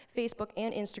Twitter, Facebook,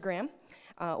 and Instagram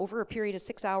over a period of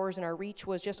 6 hours, and our reach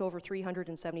was just over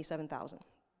 377,000.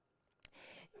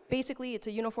 Basically, it's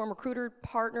a uniform recruiter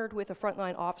partnered with a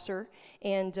frontline officer,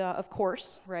 and of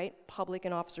course, right, public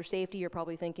and officer safety, you're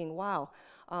probably thinking, wow,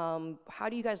 how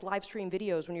do you guys live stream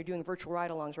videos when you're doing virtual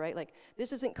ride-alongs, right? Like,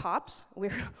 this isn't cops.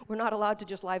 We're not allowed to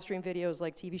just live stream videos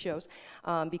like TV shows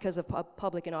because of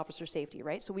public and officer safety,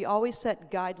 right? So we always set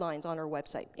guidelines on our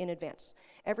website in advance.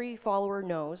 Every follower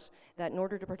knows that in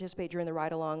order to participate during the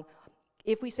ride-along,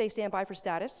 if we say stand by for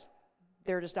status,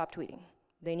 they're to stop tweeting.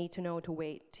 They need to know to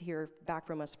wait to hear back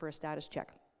from us for a status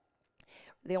check.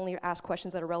 They only ask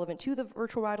questions that are relevant to the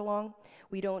virtual ride-along.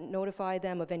 We don't notify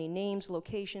them of any names,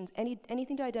 locations,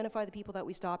 anything to identify the people that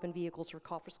we stop in vehicles or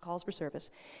calls for service.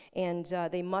 And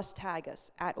they must tag us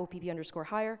at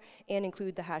OPP_hire and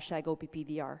include the hashtag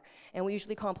OPPVR. And we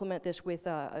usually complement this with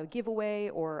a giveaway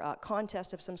or a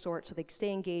contest of some sort so they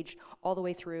stay engaged all the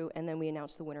way through, and then we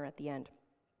announce the winner at the end.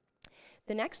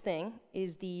 The next thing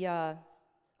is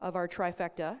of our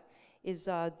trifecta is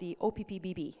the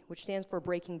OPPBB, which stands for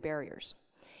Breaking Barriers.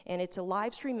 And it's a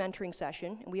live stream mentoring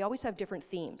session, and we always have different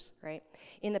themes, right?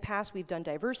 In the past, we've done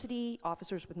diversity,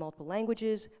 officers with multiple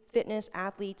languages, fitness,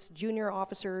 athletes, junior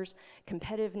officers,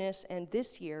 competitiveness, and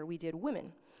this year we did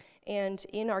women. And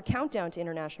in our countdown to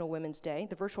International Women's Day,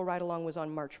 the virtual ride-along was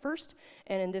on March 1st,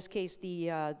 and in this case, the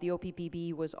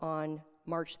OPPB was on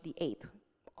March the 8th,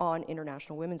 on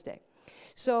International Women's Day.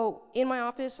 So in my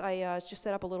office, I just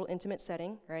set up a little intimate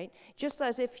setting, right? Just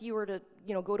as if you were to,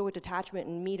 go to a detachment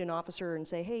and meet an officer and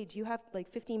say, hey, do you have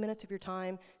like 15 minutes of your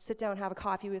time? Sit down, have a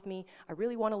coffee with me. I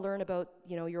really want to learn about,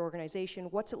 your organization.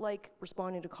 What's it like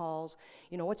responding to calls?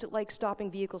 What's it like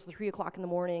stopping vehicles at 3 o'clock in the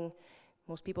morning?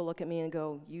 Most people look at me and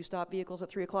go, you stop vehicles at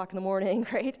 3 o'clock in the morning,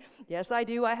 right? Yes, I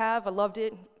do, I have, I loved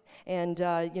it. And,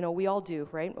 we all do,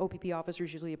 right? OPP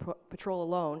officers usually patrol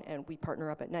alone, and we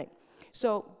partner up at night.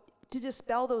 So to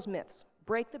dispel those myths,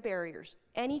 break the barriers,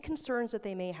 any concerns that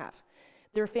they may have,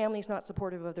 their family's not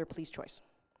supportive of their police choice.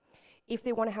 If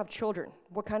they want to have children,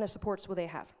 what kind of supports will they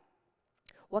have?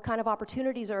 What kind of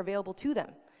opportunities are available to them,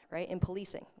 right, in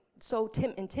policing? So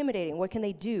intimidating, what can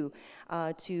they do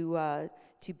to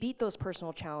beat those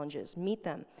personal challenges, meet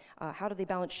them? How do they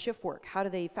balance shift work? How do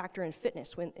they factor in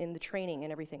fitness in the training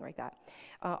and everything like that?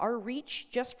 Our reach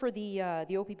just for the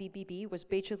OPPBB was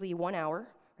basically 1 hour,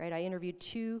 right? I interviewed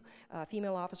 2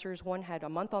 female officers. One had a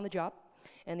month on the job,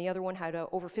 and the other one had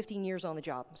over 15 years on the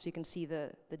job. So you can see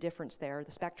the difference there,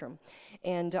 the spectrum.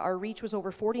 And our reach was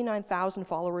over 49,000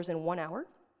 followers in 1 hour,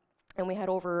 and we had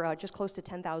over just close to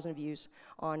 10,000 views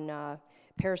on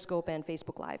Periscope and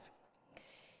Facebook Live.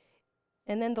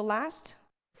 And then the last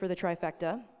for the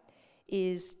trifecta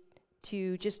is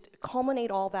to just culminate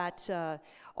all that,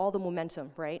 all the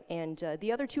momentum, right? And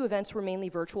the other 2 events were mainly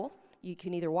virtual. You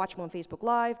can either watch them on Facebook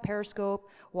Live, Periscope,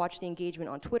 watch the engagement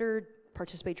on Twitter,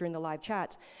 participate during the live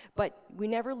chats, but we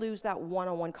never lose that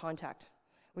one-on-one contact,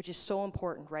 which is so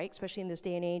important, right? Especially in this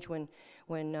day and age when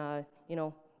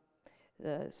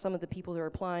some of the people that are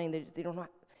applying, they don't know,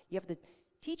 you have to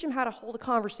teach them how to hold a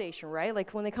conversation, right?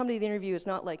 Like when they come to the interview, it's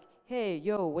not like, hey,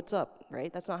 yo, what's up,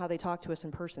 right? That's not how they talk to us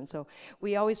in person. So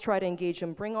we always try to engage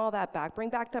them, bring all that back, bring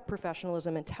back that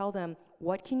professionalism, and tell them,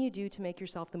 what can you do to make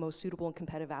yourself the most suitable and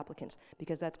competitive applicants?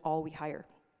 Because that's all we hire.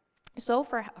 So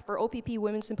for OPP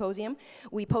Women's Symposium,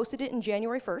 we posted it in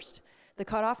January 1st. The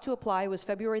cutoff to apply was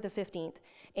February the 15th.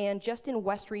 And just in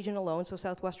West Region alone, so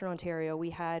southwestern Ontario,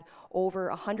 we had over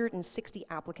 160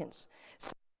 applicants.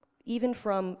 Even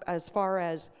from as far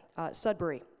as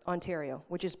Sudbury, Ontario,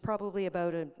 which is probably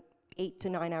about an 8 to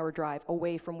 9 hour drive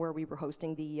away from where we were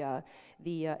hosting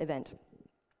the event.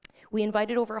 We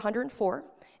invited over 104,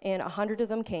 and 100 of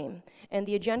them came. And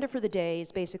the agenda for the day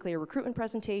is basically a recruitment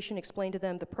presentation, explain to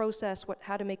them the process,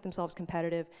 how to make themselves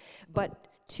competitive, but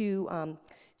to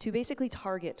basically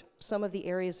target some of the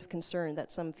areas of concern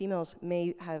that some females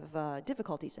may have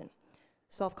difficulties in.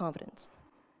 Self-confidence,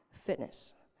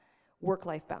 fitness,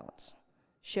 work-life balance,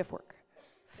 shift work,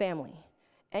 family,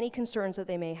 any concerns that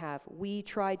they may have. We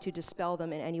tried to dispel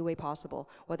them in any way possible,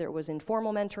 whether it was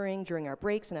informal mentoring during our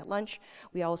breaks and at lunch.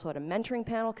 We also had a mentoring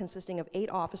panel consisting of 8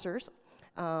 officers.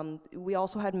 We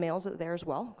also had males there as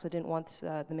well, because I didn't want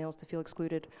the males to feel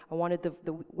excluded. I wanted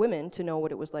the women to know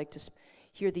what it was like to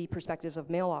hear the perspectives of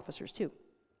male officers too.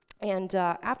 And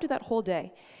after that whole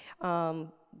day,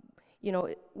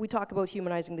 we talk about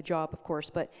humanizing the job, of course,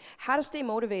 but how to stay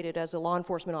motivated as a law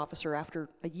enforcement officer after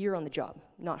a year on the job,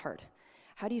 not hard.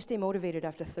 How do you stay motivated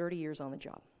after 30 years on the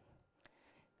job?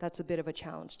 That's a bit of a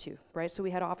challenge too, right? So we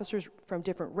had officers from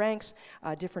different ranks,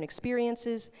 different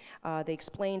experiences. They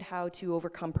explained how to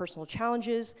overcome personal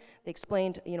challenges. They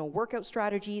explained, workout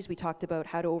strategies. We talked about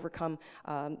how to overcome,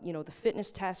 the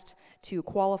fitness test to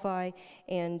qualify.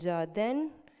 And then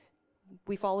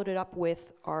we followed it up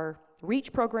with our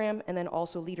REACH program and then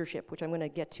also LeadHERship, which I'm going to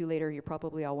get to later. You're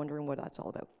probably all wondering what that's all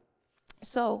about.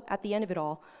 So at the end of it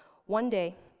all, one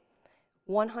day,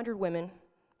 100 women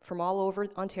from all over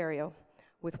Ontario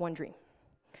with one dream.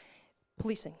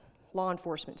 Policing, law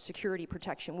enforcement, security,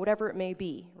 protection, whatever it may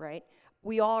be, right?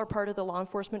 We all are part of the law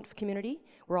enforcement community.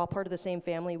 We're all part of the same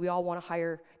family. We all want to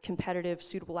hire competitive,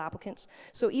 suitable applicants.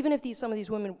 So even if some of these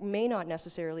women may not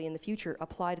necessarily in the future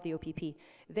apply to the OPP,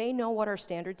 they know what our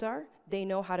standards are. They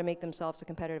know how to make themselves a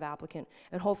competitive applicant,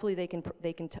 and hopefully they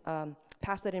can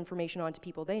pass that information on to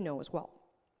people they know as well.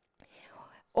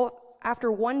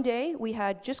 After one day, we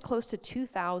had just close to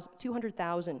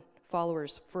 200,000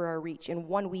 followers for our reach in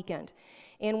one weekend.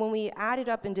 And when we added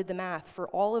up and did the math for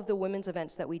all of the women's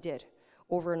events that we did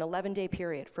over an 11-day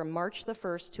period from March the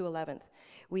 1st to 11th,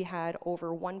 we had over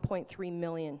 1.3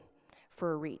 million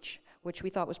for a reach, which we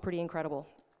thought was pretty incredible.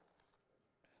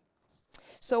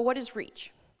 So what is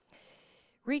REACH?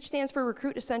 REACH stands for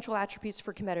Recruit Essential Attributes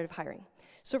for Competitive Hiring.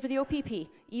 So for the OPP,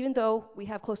 even though we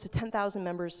have close to 10,000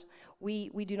 members, we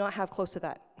do not have close to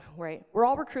that, right? We're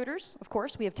all recruiters, of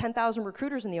course. We have 10,000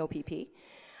 recruiters in the OPP.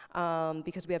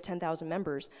 because we have 10,000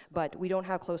 members, but we don't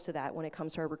have close to that when it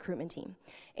comes to our recruitment team.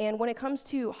 And when it comes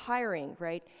to hiring,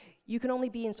 right, you can only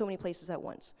be in so many places at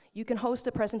once. You can host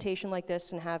a presentation like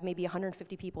this and have maybe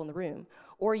 150 people in the room,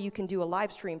 or you can do a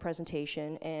live stream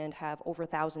presentation and have over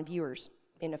 1,000 viewers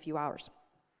in a few hours.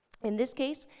 In this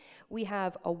case, we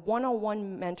have a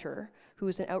one-on-one mentor who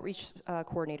is an outreach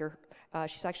coordinator.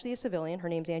 She's actually a civilian. Her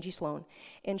name's Angie Sloan.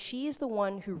 And she is the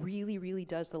one who really, really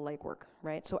does the legwork,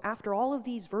 right? So after all of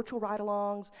these virtual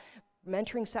ride-alongs,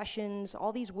 mentoring sessions,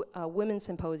 all these women's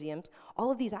symposiums,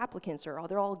 all of these applicants they're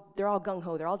all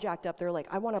gung-ho, they're all jacked up, they're like,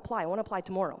 I want to apply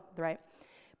tomorrow, right?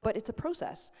 But it's a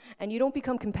process, and you don't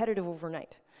become competitive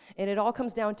overnight. And it all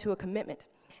comes down to a commitment.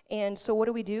 And so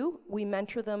what do? We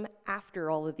mentor them after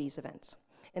all of these events.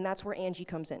 And that's where Angie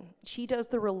comes in. She does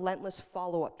the relentless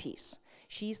follow-up piece.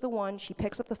 She's the one, she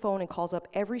picks up the phone and calls up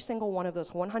every single one of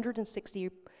those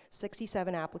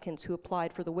 167 applicants who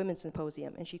applied for the Women's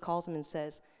Symposium, and she calls them and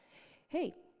says,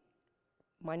 hey,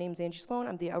 my name's Angie Sloan,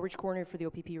 I'm the outreach coordinator for the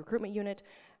OPP recruitment unit.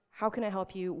 How can I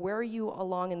help you? Where are you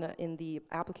along in the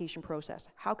application process?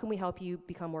 How can we help you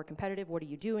become more competitive? What are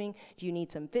you doing? Do you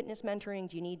need some fitness mentoring?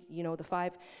 Do you need,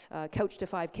 the Couch to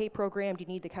 5K program? Do you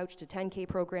need the Couch to 10K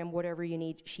program? Whatever you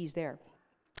need, she's there.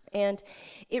 And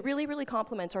it really, really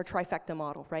complements our trifecta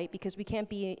model, right? Because we can't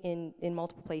be in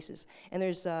multiple places. And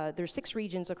there's 6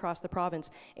 regions across the province,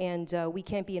 and we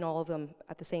can't be in all of them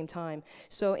at the same time.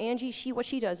 So Angie, what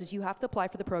she does is you have to apply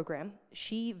for the program.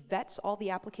 She vets all the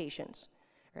applications,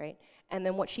 right? And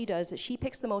then what she does is she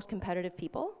picks the most competitive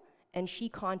people, and she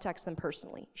contacts them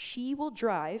personally. She will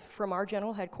drive from our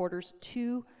general headquarters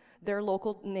to their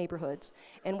local neighborhoods,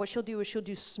 and what she'll do is she'll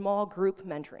do small group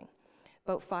mentoring.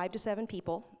 About 5 to 7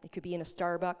 people. It could be in a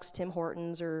Starbucks, Tim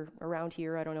Hortons, or around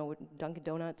here, I don't know, Dunkin'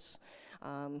 Donuts.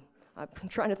 I'm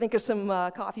trying to think of some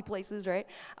coffee places, right?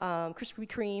 Krispy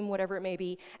Kreme, whatever it may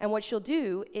be. And what she'll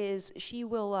do is she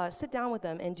will sit down with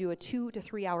them and do a 2 to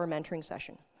 3 hour mentoring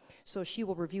session. So she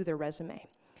will review their resume,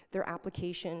 their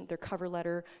application, their cover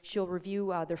letter. She'll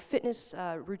review their fitness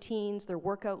routines, their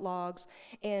workout logs,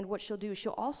 and what she'll do is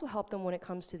she'll also help them when it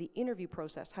comes to the interview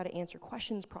process, how to answer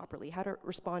questions properly, how to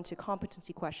respond to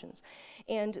competency questions.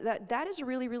 And that is a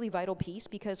really, really vital piece,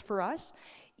 because for us,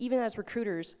 even as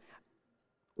recruiters,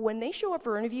 when they show up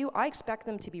for an interview, I expect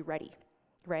them to be ready,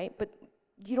 right? But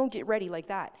you don't get ready like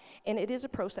that. And it is a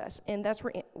process, and that's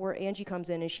where Angie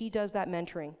comes in, and she does that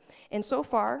mentoring. And so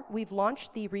far, we've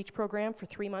launched the REACH program for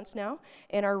 3 months now,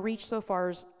 and our reach so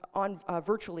far is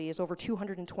virtually is over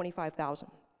 225,000.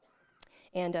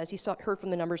 And as you heard from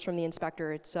the numbers from the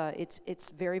inspector, it's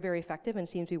very, very effective and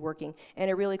seems to be working, and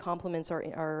it really complements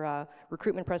our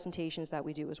recruitment presentations that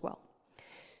we do as well.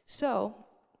 So,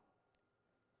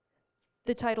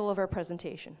 the title of our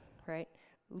presentation, right?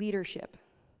 Leadership.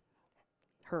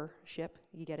 LeadHERship,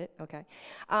 you get it? Okay.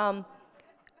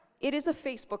 It is a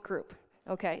Facebook group.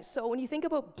 Okay, so when you think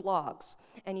about blogs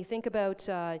and you think about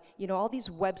all these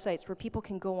websites where people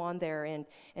can go on there and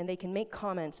they can make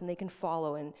comments and they can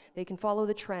follow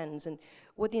the trends and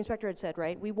what the inspector had said,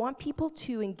 right? We want people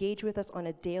to engage with us on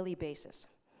a daily basis.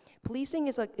 Policing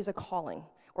is a calling,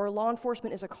 or law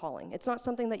enforcement is a calling. It's not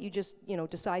something that you just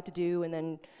decide to do and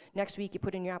then next week you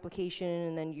put in your application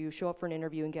and then you show up for an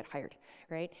interview and get hired,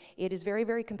 right? It is very,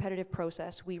 very competitive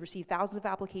process. We receive thousands of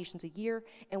applications a year,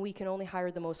 and we can only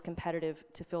hire the most competitive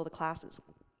to fill the classes.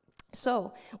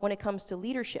 So when it comes to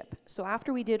leadership, so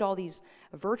after we did all these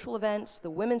virtual events, the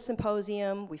Women's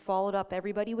Symposium, we followed up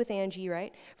everybody with Angie,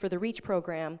 right, for the REACH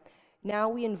program, now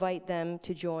we invite them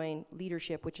to join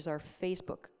LeadHERship, which is our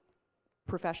Facebook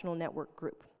professional network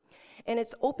group. And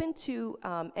it's open to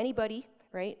anybody,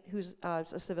 right, who's a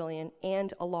civilian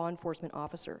and a law enforcement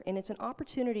officer. And it's an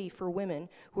opportunity for women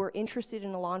who are interested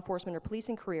in a law enforcement or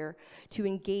policing career to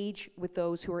engage with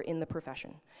those who are in the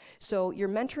profession. So you're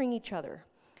mentoring each other,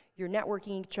 you're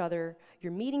networking each other,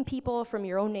 you're meeting people from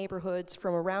your own neighborhoods,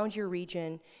 from around your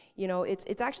region.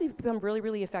 It's actually become really,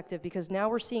 really effective, because now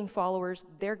we're seeing followers,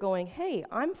 they're going, hey,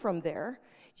 I'm from there.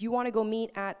 Do you want to go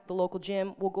meet at the local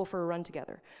gym? We'll go for a run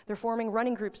together. They're forming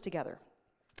running groups together.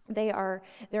 They're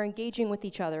engaging with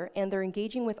each other, and they're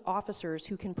engaging with officers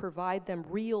who can provide them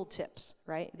real tips,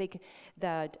 right?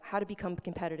 How to become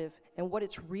competitive and what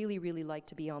it's really, really like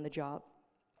to be on the job.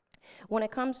 When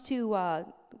it comes to our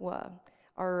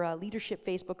LeadHERship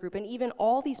Facebook group, and even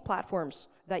all these platforms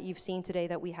that you've seen today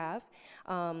that we have,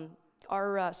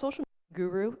 our social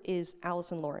guru is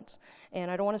Allison Lawrence. And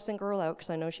I don't want to single her out because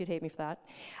I know she'd hate me for that.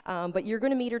 But you're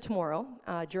going to meet her tomorrow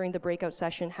during the breakout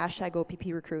session,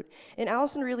 #OPPRecruit. And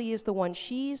Allison really is the one,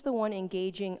 she's the one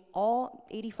engaging all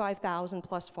 85,000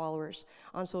 plus followers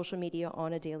on social media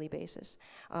on a daily basis,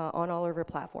 on all of her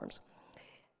platforms.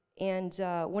 And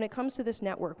when it comes to this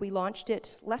network, we launched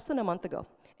it less than a month ago.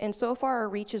 And so far, our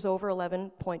reach is over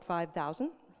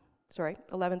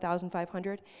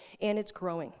 11,500, and it's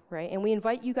growing, right? And we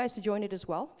invite you guys to join it as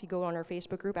well. If you go on our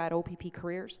Facebook group at OPP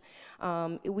Careers,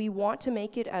 we want to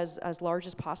make it as large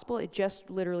as possible. It just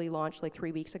literally launched like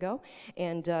 3 weeks ago,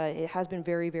 and it has been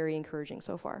very, very encouraging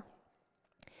so far.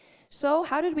 So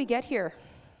how did we get here?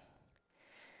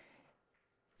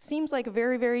 Seems like a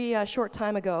very, very short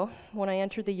time ago when I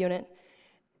entered the unit,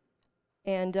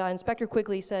 and Inspector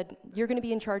Quigley said, "You're going to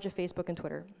be in charge of Facebook and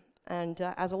Twitter." And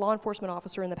as a law enforcement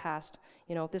officer in the past,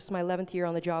 you know, this is my 11th year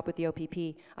on the job with the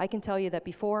OPP, I can tell you that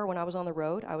before, when I was on the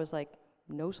road, I was like,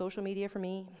 no social media for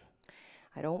me.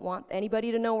 I don't want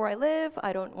anybody to know where I live.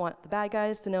 I don't want the bad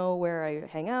guys to know where I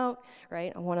hang out,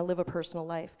 right? I want to live a personal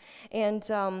life. And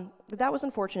that was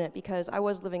unfortunate because I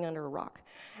was living under a rock.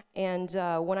 And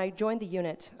when I joined the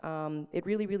unit, it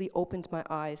really, really opened my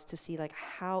eyes to see like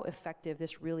how effective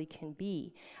this really can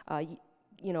be.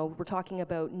 You know, we're talking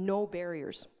about no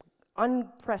barriers,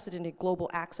 unprecedented global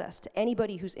access to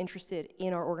anybody who's interested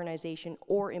in our organization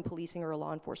or in policing or a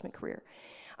law enforcement career.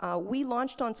 We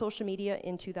launched on social media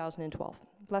in 2012,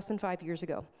 less than 5 years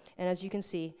ago. And as you can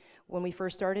see, when we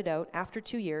first started out, after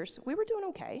 2 years, we were doing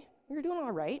okay. We were doing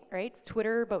all right, right?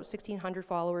 Twitter, about 1,600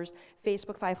 followers,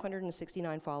 Facebook,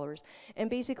 569 followers. And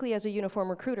basically, as a uniform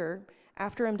recruiter,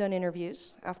 after I'm done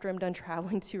interviews, after I'm done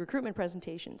traveling to recruitment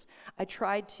presentations, I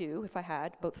tried to, if I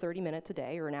had, about 30 minutes a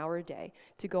day or an hour a day,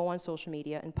 to go on social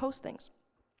media and post things.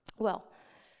 Well,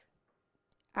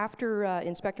 after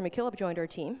Inspector McKillop joined our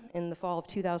team in the fall of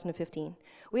 2015,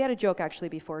 we had a joke actually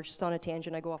before, just on a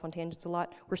tangent. I go off on tangents a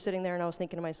lot. We're sitting there and I was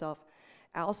thinking to myself,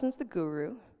 Allison's the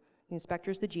guru, the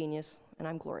inspector's the genius, and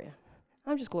I'm Gloria.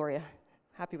 I'm just Gloria.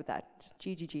 Happy with that. Just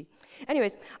GGG.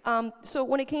 Anyways, so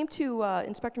when it came to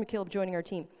Inspector McKillop joining our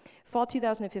team, fall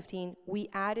 2015, we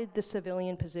added the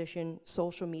civilian position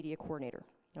social media coordinator.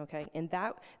 Okay, and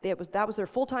that was their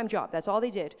full-time job. That's all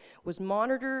they did, was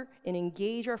monitor and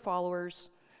engage our followers,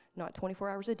 not 24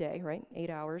 hours a day, right? 8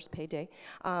 hours, paid day,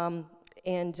 and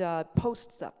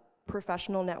post stuff,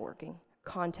 professional networking,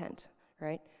 content,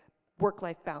 right?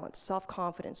 Work-life balance,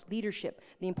 self-confidence, leadership,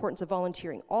 the importance of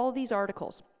volunteering, all of these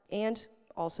articles, and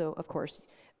also, of course,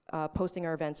 posting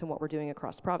our events and what we're doing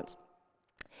across the province.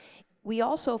 We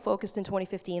also focused in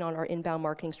 2015 on our inbound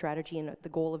marketing strategy and the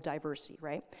goal of diversity,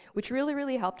 right? Which really,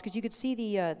 really helped because you could see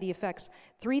the effects.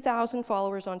 3,000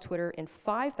 followers on Twitter and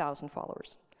 5,000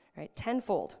 followers, right?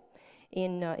 Tenfold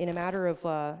in a matter of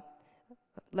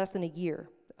less than a year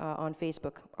on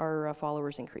Facebook, our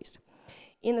followers increased.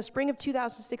 In the spring of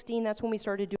 2016, that's when we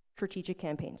started doing strategic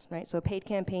campaigns, right? So paid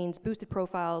campaigns, boosted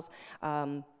profiles.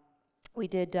 We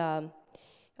did the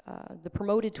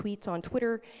promoted tweets on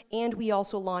Twitter, and we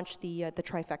also launched the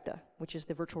trifecta, which is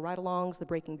the virtual ride-alongs, the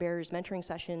Breaking Barriers mentoring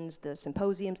sessions, the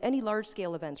symposiums, any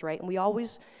large-scale events, right? And we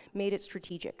always made it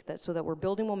strategic, so that we're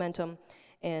building momentum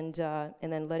and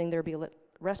then letting there be a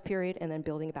rest period and then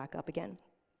building it back up again.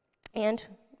 And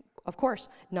of course,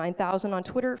 9,000 on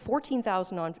Twitter,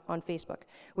 14,000 on Facebook,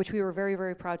 which we were very,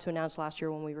 very proud to announce last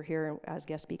year when we were here as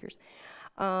guest speakers.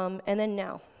 And then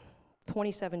now,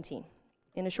 2017.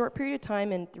 In a short period of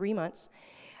time, in 3 months,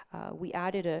 we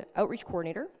added an outreach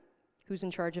coordinator who's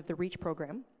in charge of the REACH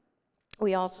program.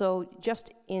 We also,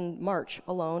 just in March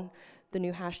alone, the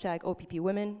new hashtag OPP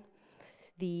Women,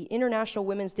 the International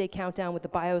Women's Day countdown with the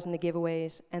bios and the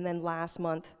giveaways, and then last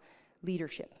month,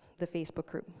 LeadHERship, the Facebook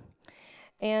group.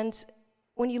 And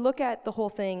when you look at the whole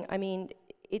thing, I mean,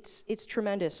 it's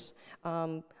tremendous.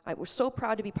 We're so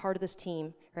proud to be part of this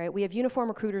team, right? We have uniform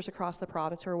recruiters across the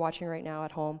province who are watching right now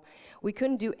at home. We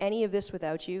couldn't do any of this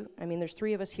without you. I mean, there's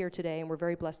 3 of us here today, and we're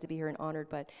very blessed to be here and honored,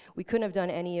 but we couldn't have done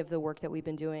any of the work that we've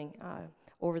been doing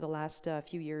over the last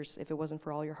few years if it wasn't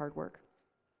for all your hard work.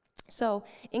 So,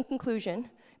 in conclusion,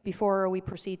 before we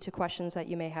proceed to questions that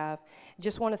you may have,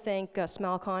 just want to thank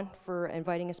Smalcon for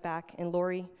inviting us back, and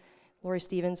Lori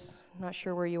Stevens, not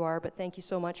sure where you are, but thank you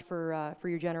so much for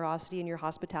your generosity and your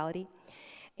hospitality.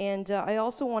 And I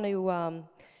also want to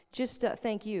just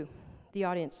thank you, the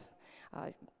audience,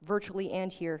 virtually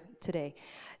and here today.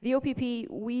 The OPP,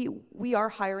 we are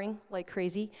hiring like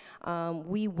crazy.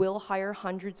 We will hire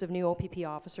hundreds of new OPP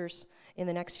officers in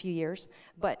the next few years.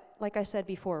 But like I said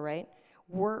before, right,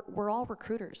 we're all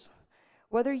recruiters.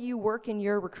 Whether you work in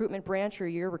your recruitment branch or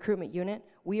your recruitment unit,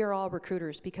 we are all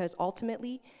recruiters because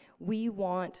ultimately, we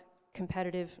want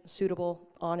competitive, suitable,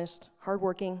 honest,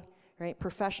 hardworking, right,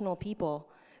 professional people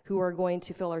who are going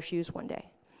to fill our shoes one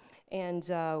day. And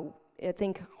I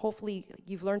think hopefully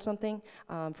you've learned something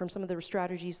from some of the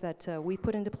strategies that we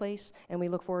put into place, and we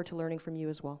look forward to learning from you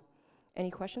as well. Any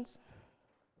questions?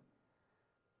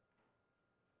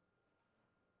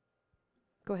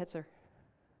 Go ahead, sir.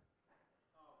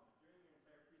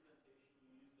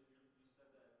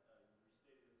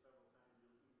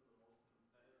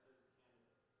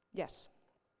 Yes.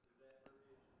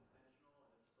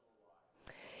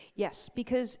 Yes,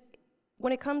 because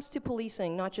when it comes to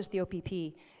policing, not just the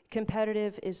OPP,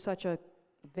 competitive is such a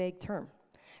vague term,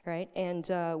 right?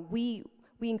 And we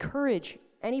encourage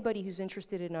anybody who's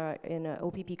interested in an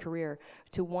OPP career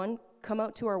to, one, come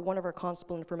out to one of our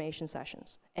constable information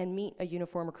sessions and meet a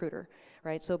uniform recruiter,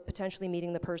 right? So potentially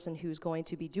meeting the person who's going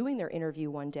to be doing their interview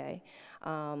one day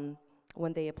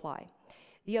when they apply.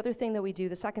 The other thing that we do,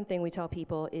 the second thing we tell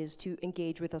people, is to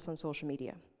engage with us on social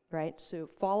media, right? So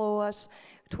follow us,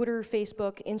 Twitter,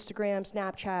 Facebook, Instagram,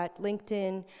 Snapchat,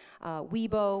 LinkedIn,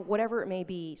 Weibo, whatever it may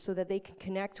be, so that they can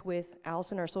connect with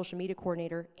Allison, our social media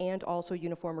coordinator, and also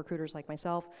uniform recruiters like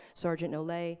myself, Sergeant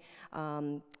Nolay,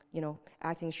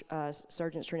 Acting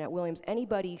Sergeant Shernette Williams,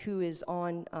 anybody who is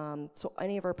on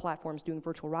any of our platforms doing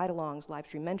virtual ride-alongs, live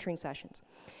stream mentoring sessions.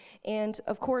 And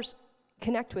of course,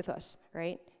 connect with us,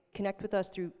 right? Connect with us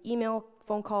through email,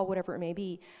 phone call, whatever it may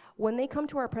be. When they come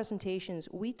to our presentations,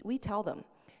 we tell them,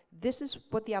 this is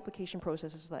what the application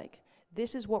process is like.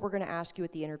 This is what we're going to ask you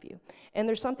at the interview. And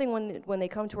there's something when they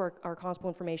come to our constable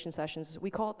information sessions, we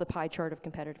call it the pie chart of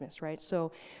competitiveness, right?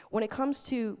 So when it comes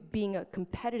to being a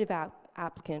competitive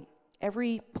applicant,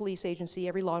 every police agency,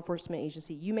 every law enforcement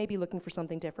agency, you may be looking for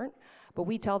something different, but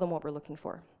we tell them what we're looking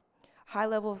for. High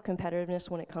level of competitiveness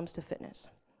when it comes to fitness,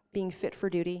 being fit for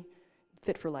duty,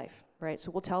 fit for life, right?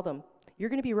 So we'll tell them, you're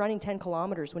going to be running 10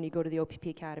 kilometers when you go to the OPP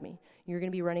Academy. You're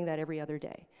going to be running that every other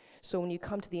day. So when you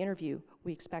come to the interview,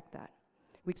 we expect that.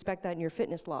 We expect that in your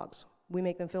fitness logs. We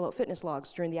make them fill out fitness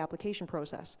logs during the application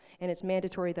process, and it's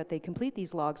mandatory that they complete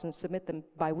these logs and submit them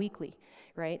bi-weekly,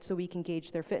 right? So we can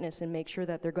gauge their fitness and make sure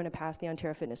that they're going to pass the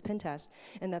Ontario Fitness Pin Test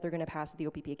and that they're going to pass the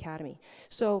OPP Academy.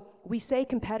 So we say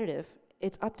competitive,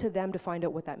 it's up to them to find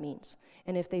out what that means.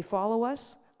 And if they follow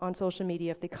us on social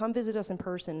media, if they come visit us in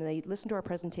person and they listen to our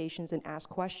presentations and ask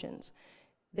questions,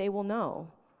 they will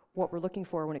know what we're looking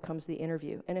for when it comes to the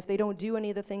interview. And if they don't do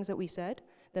any of the things that we said,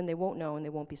 then they won't know and they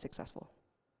won't be successful.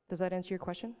 Does that answer your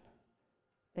question?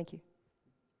 Thank you.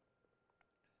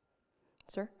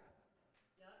 Sir?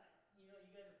 Yeah, you guys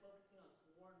are focusing on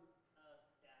sworn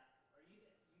staff. Are you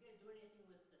guys doing anything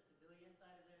with the civilian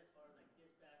side of it as far as like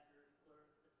dispatchers,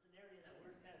 clerks? It's an area that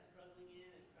we're kind of struggling in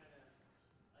and trying to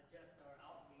adjust our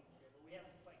outreach, but we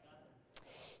haven't quite got there.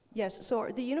 Yes, so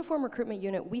the Uniform Recruitment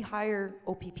Unit, we hire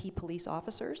OPP police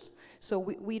officers, so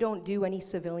we don't do any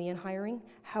civilian hiring.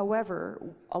 However,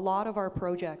 a lot of our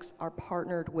projects are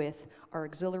partnered with our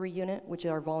auxiliary unit, which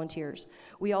are volunteers.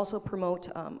 We also promote,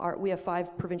 we have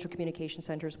 5 provincial communication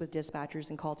centers with dispatchers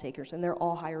and call takers, and they're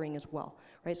all hiring as well,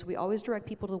 right? So we always direct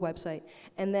people to the website,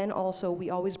 and then also we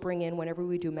always bring in, whenever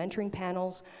we do mentoring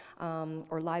panels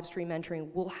or live stream mentoring,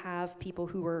 we'll have people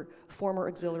who are former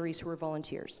auxiliaries who are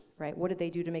volunteers, right? What did they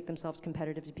do to make themselves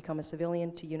competitive to become a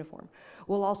civilian to uniform?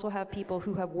 We'll also have people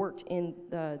who have worked in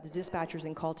the dispatchers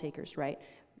and call takers, right?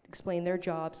 Explain their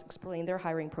jobs, explain their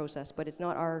hiring process, but it's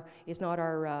not our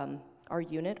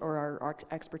unit or our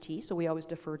expertise, so we always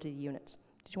defer to the units.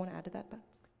 Did you want to add to that, Beth?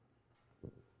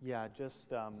 Yeah, just,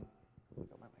 got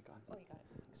my mic on. Oh, you got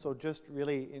it. So just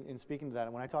really, in speaking to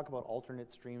that, when I talk about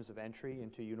alternate streams of entry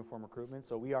into uniform recruitment,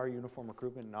 so we are uniform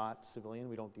recruitment, not civilian,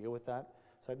 we don't deal with that.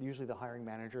 So usually the hiring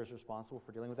manager is responsible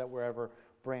for dealing with that wherever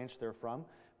branch they're from.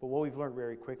 But what we've learned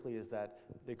very quickly is that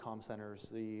the comm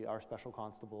centers, our special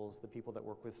constables, the people that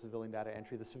work with civilian data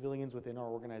entry, the civilians within our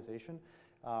organization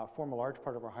form a large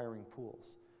part of our hiring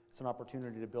pools. It's an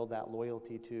opportunity to build that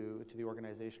loyalty to the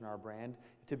organization, our brand,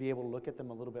 to be able to look at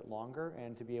them a little bit longer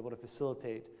and to be able to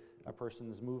facilitate a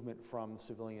person's movement from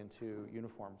civilian to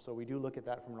uniform. So we do look at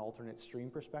that from an alternate stream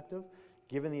perspective.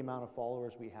 Given the amount of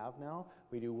followers we have now,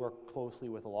 we do work closely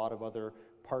with a lot of other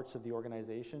parts of the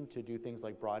organization to do things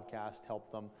like broadcast,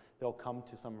 help them. They'll come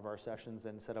to some of our sessions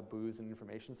and set up booths and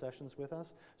information sessions with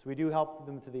us. So we do help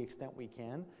them to the extent we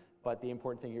can, but the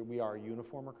important thing here, we are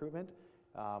uniform recruitment.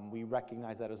 We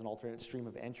recognize that as an alternate stream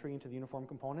of entry into the uniform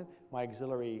component. My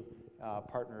auxiliary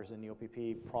partners in the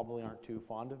OPP probably aren't too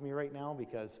fond of me right now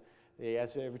because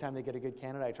every time they get a good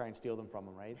candidate, I try and steal them from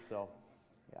them, right? So,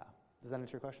 yeah. Does that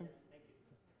answer your question?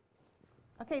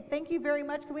 Okay, thank you very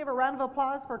much. Can we have a round of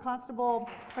applause for Constable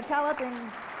McCallop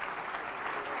and,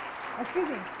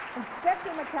 Inspector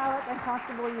McCallop and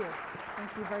Constable Yu.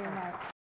 Thank you very much.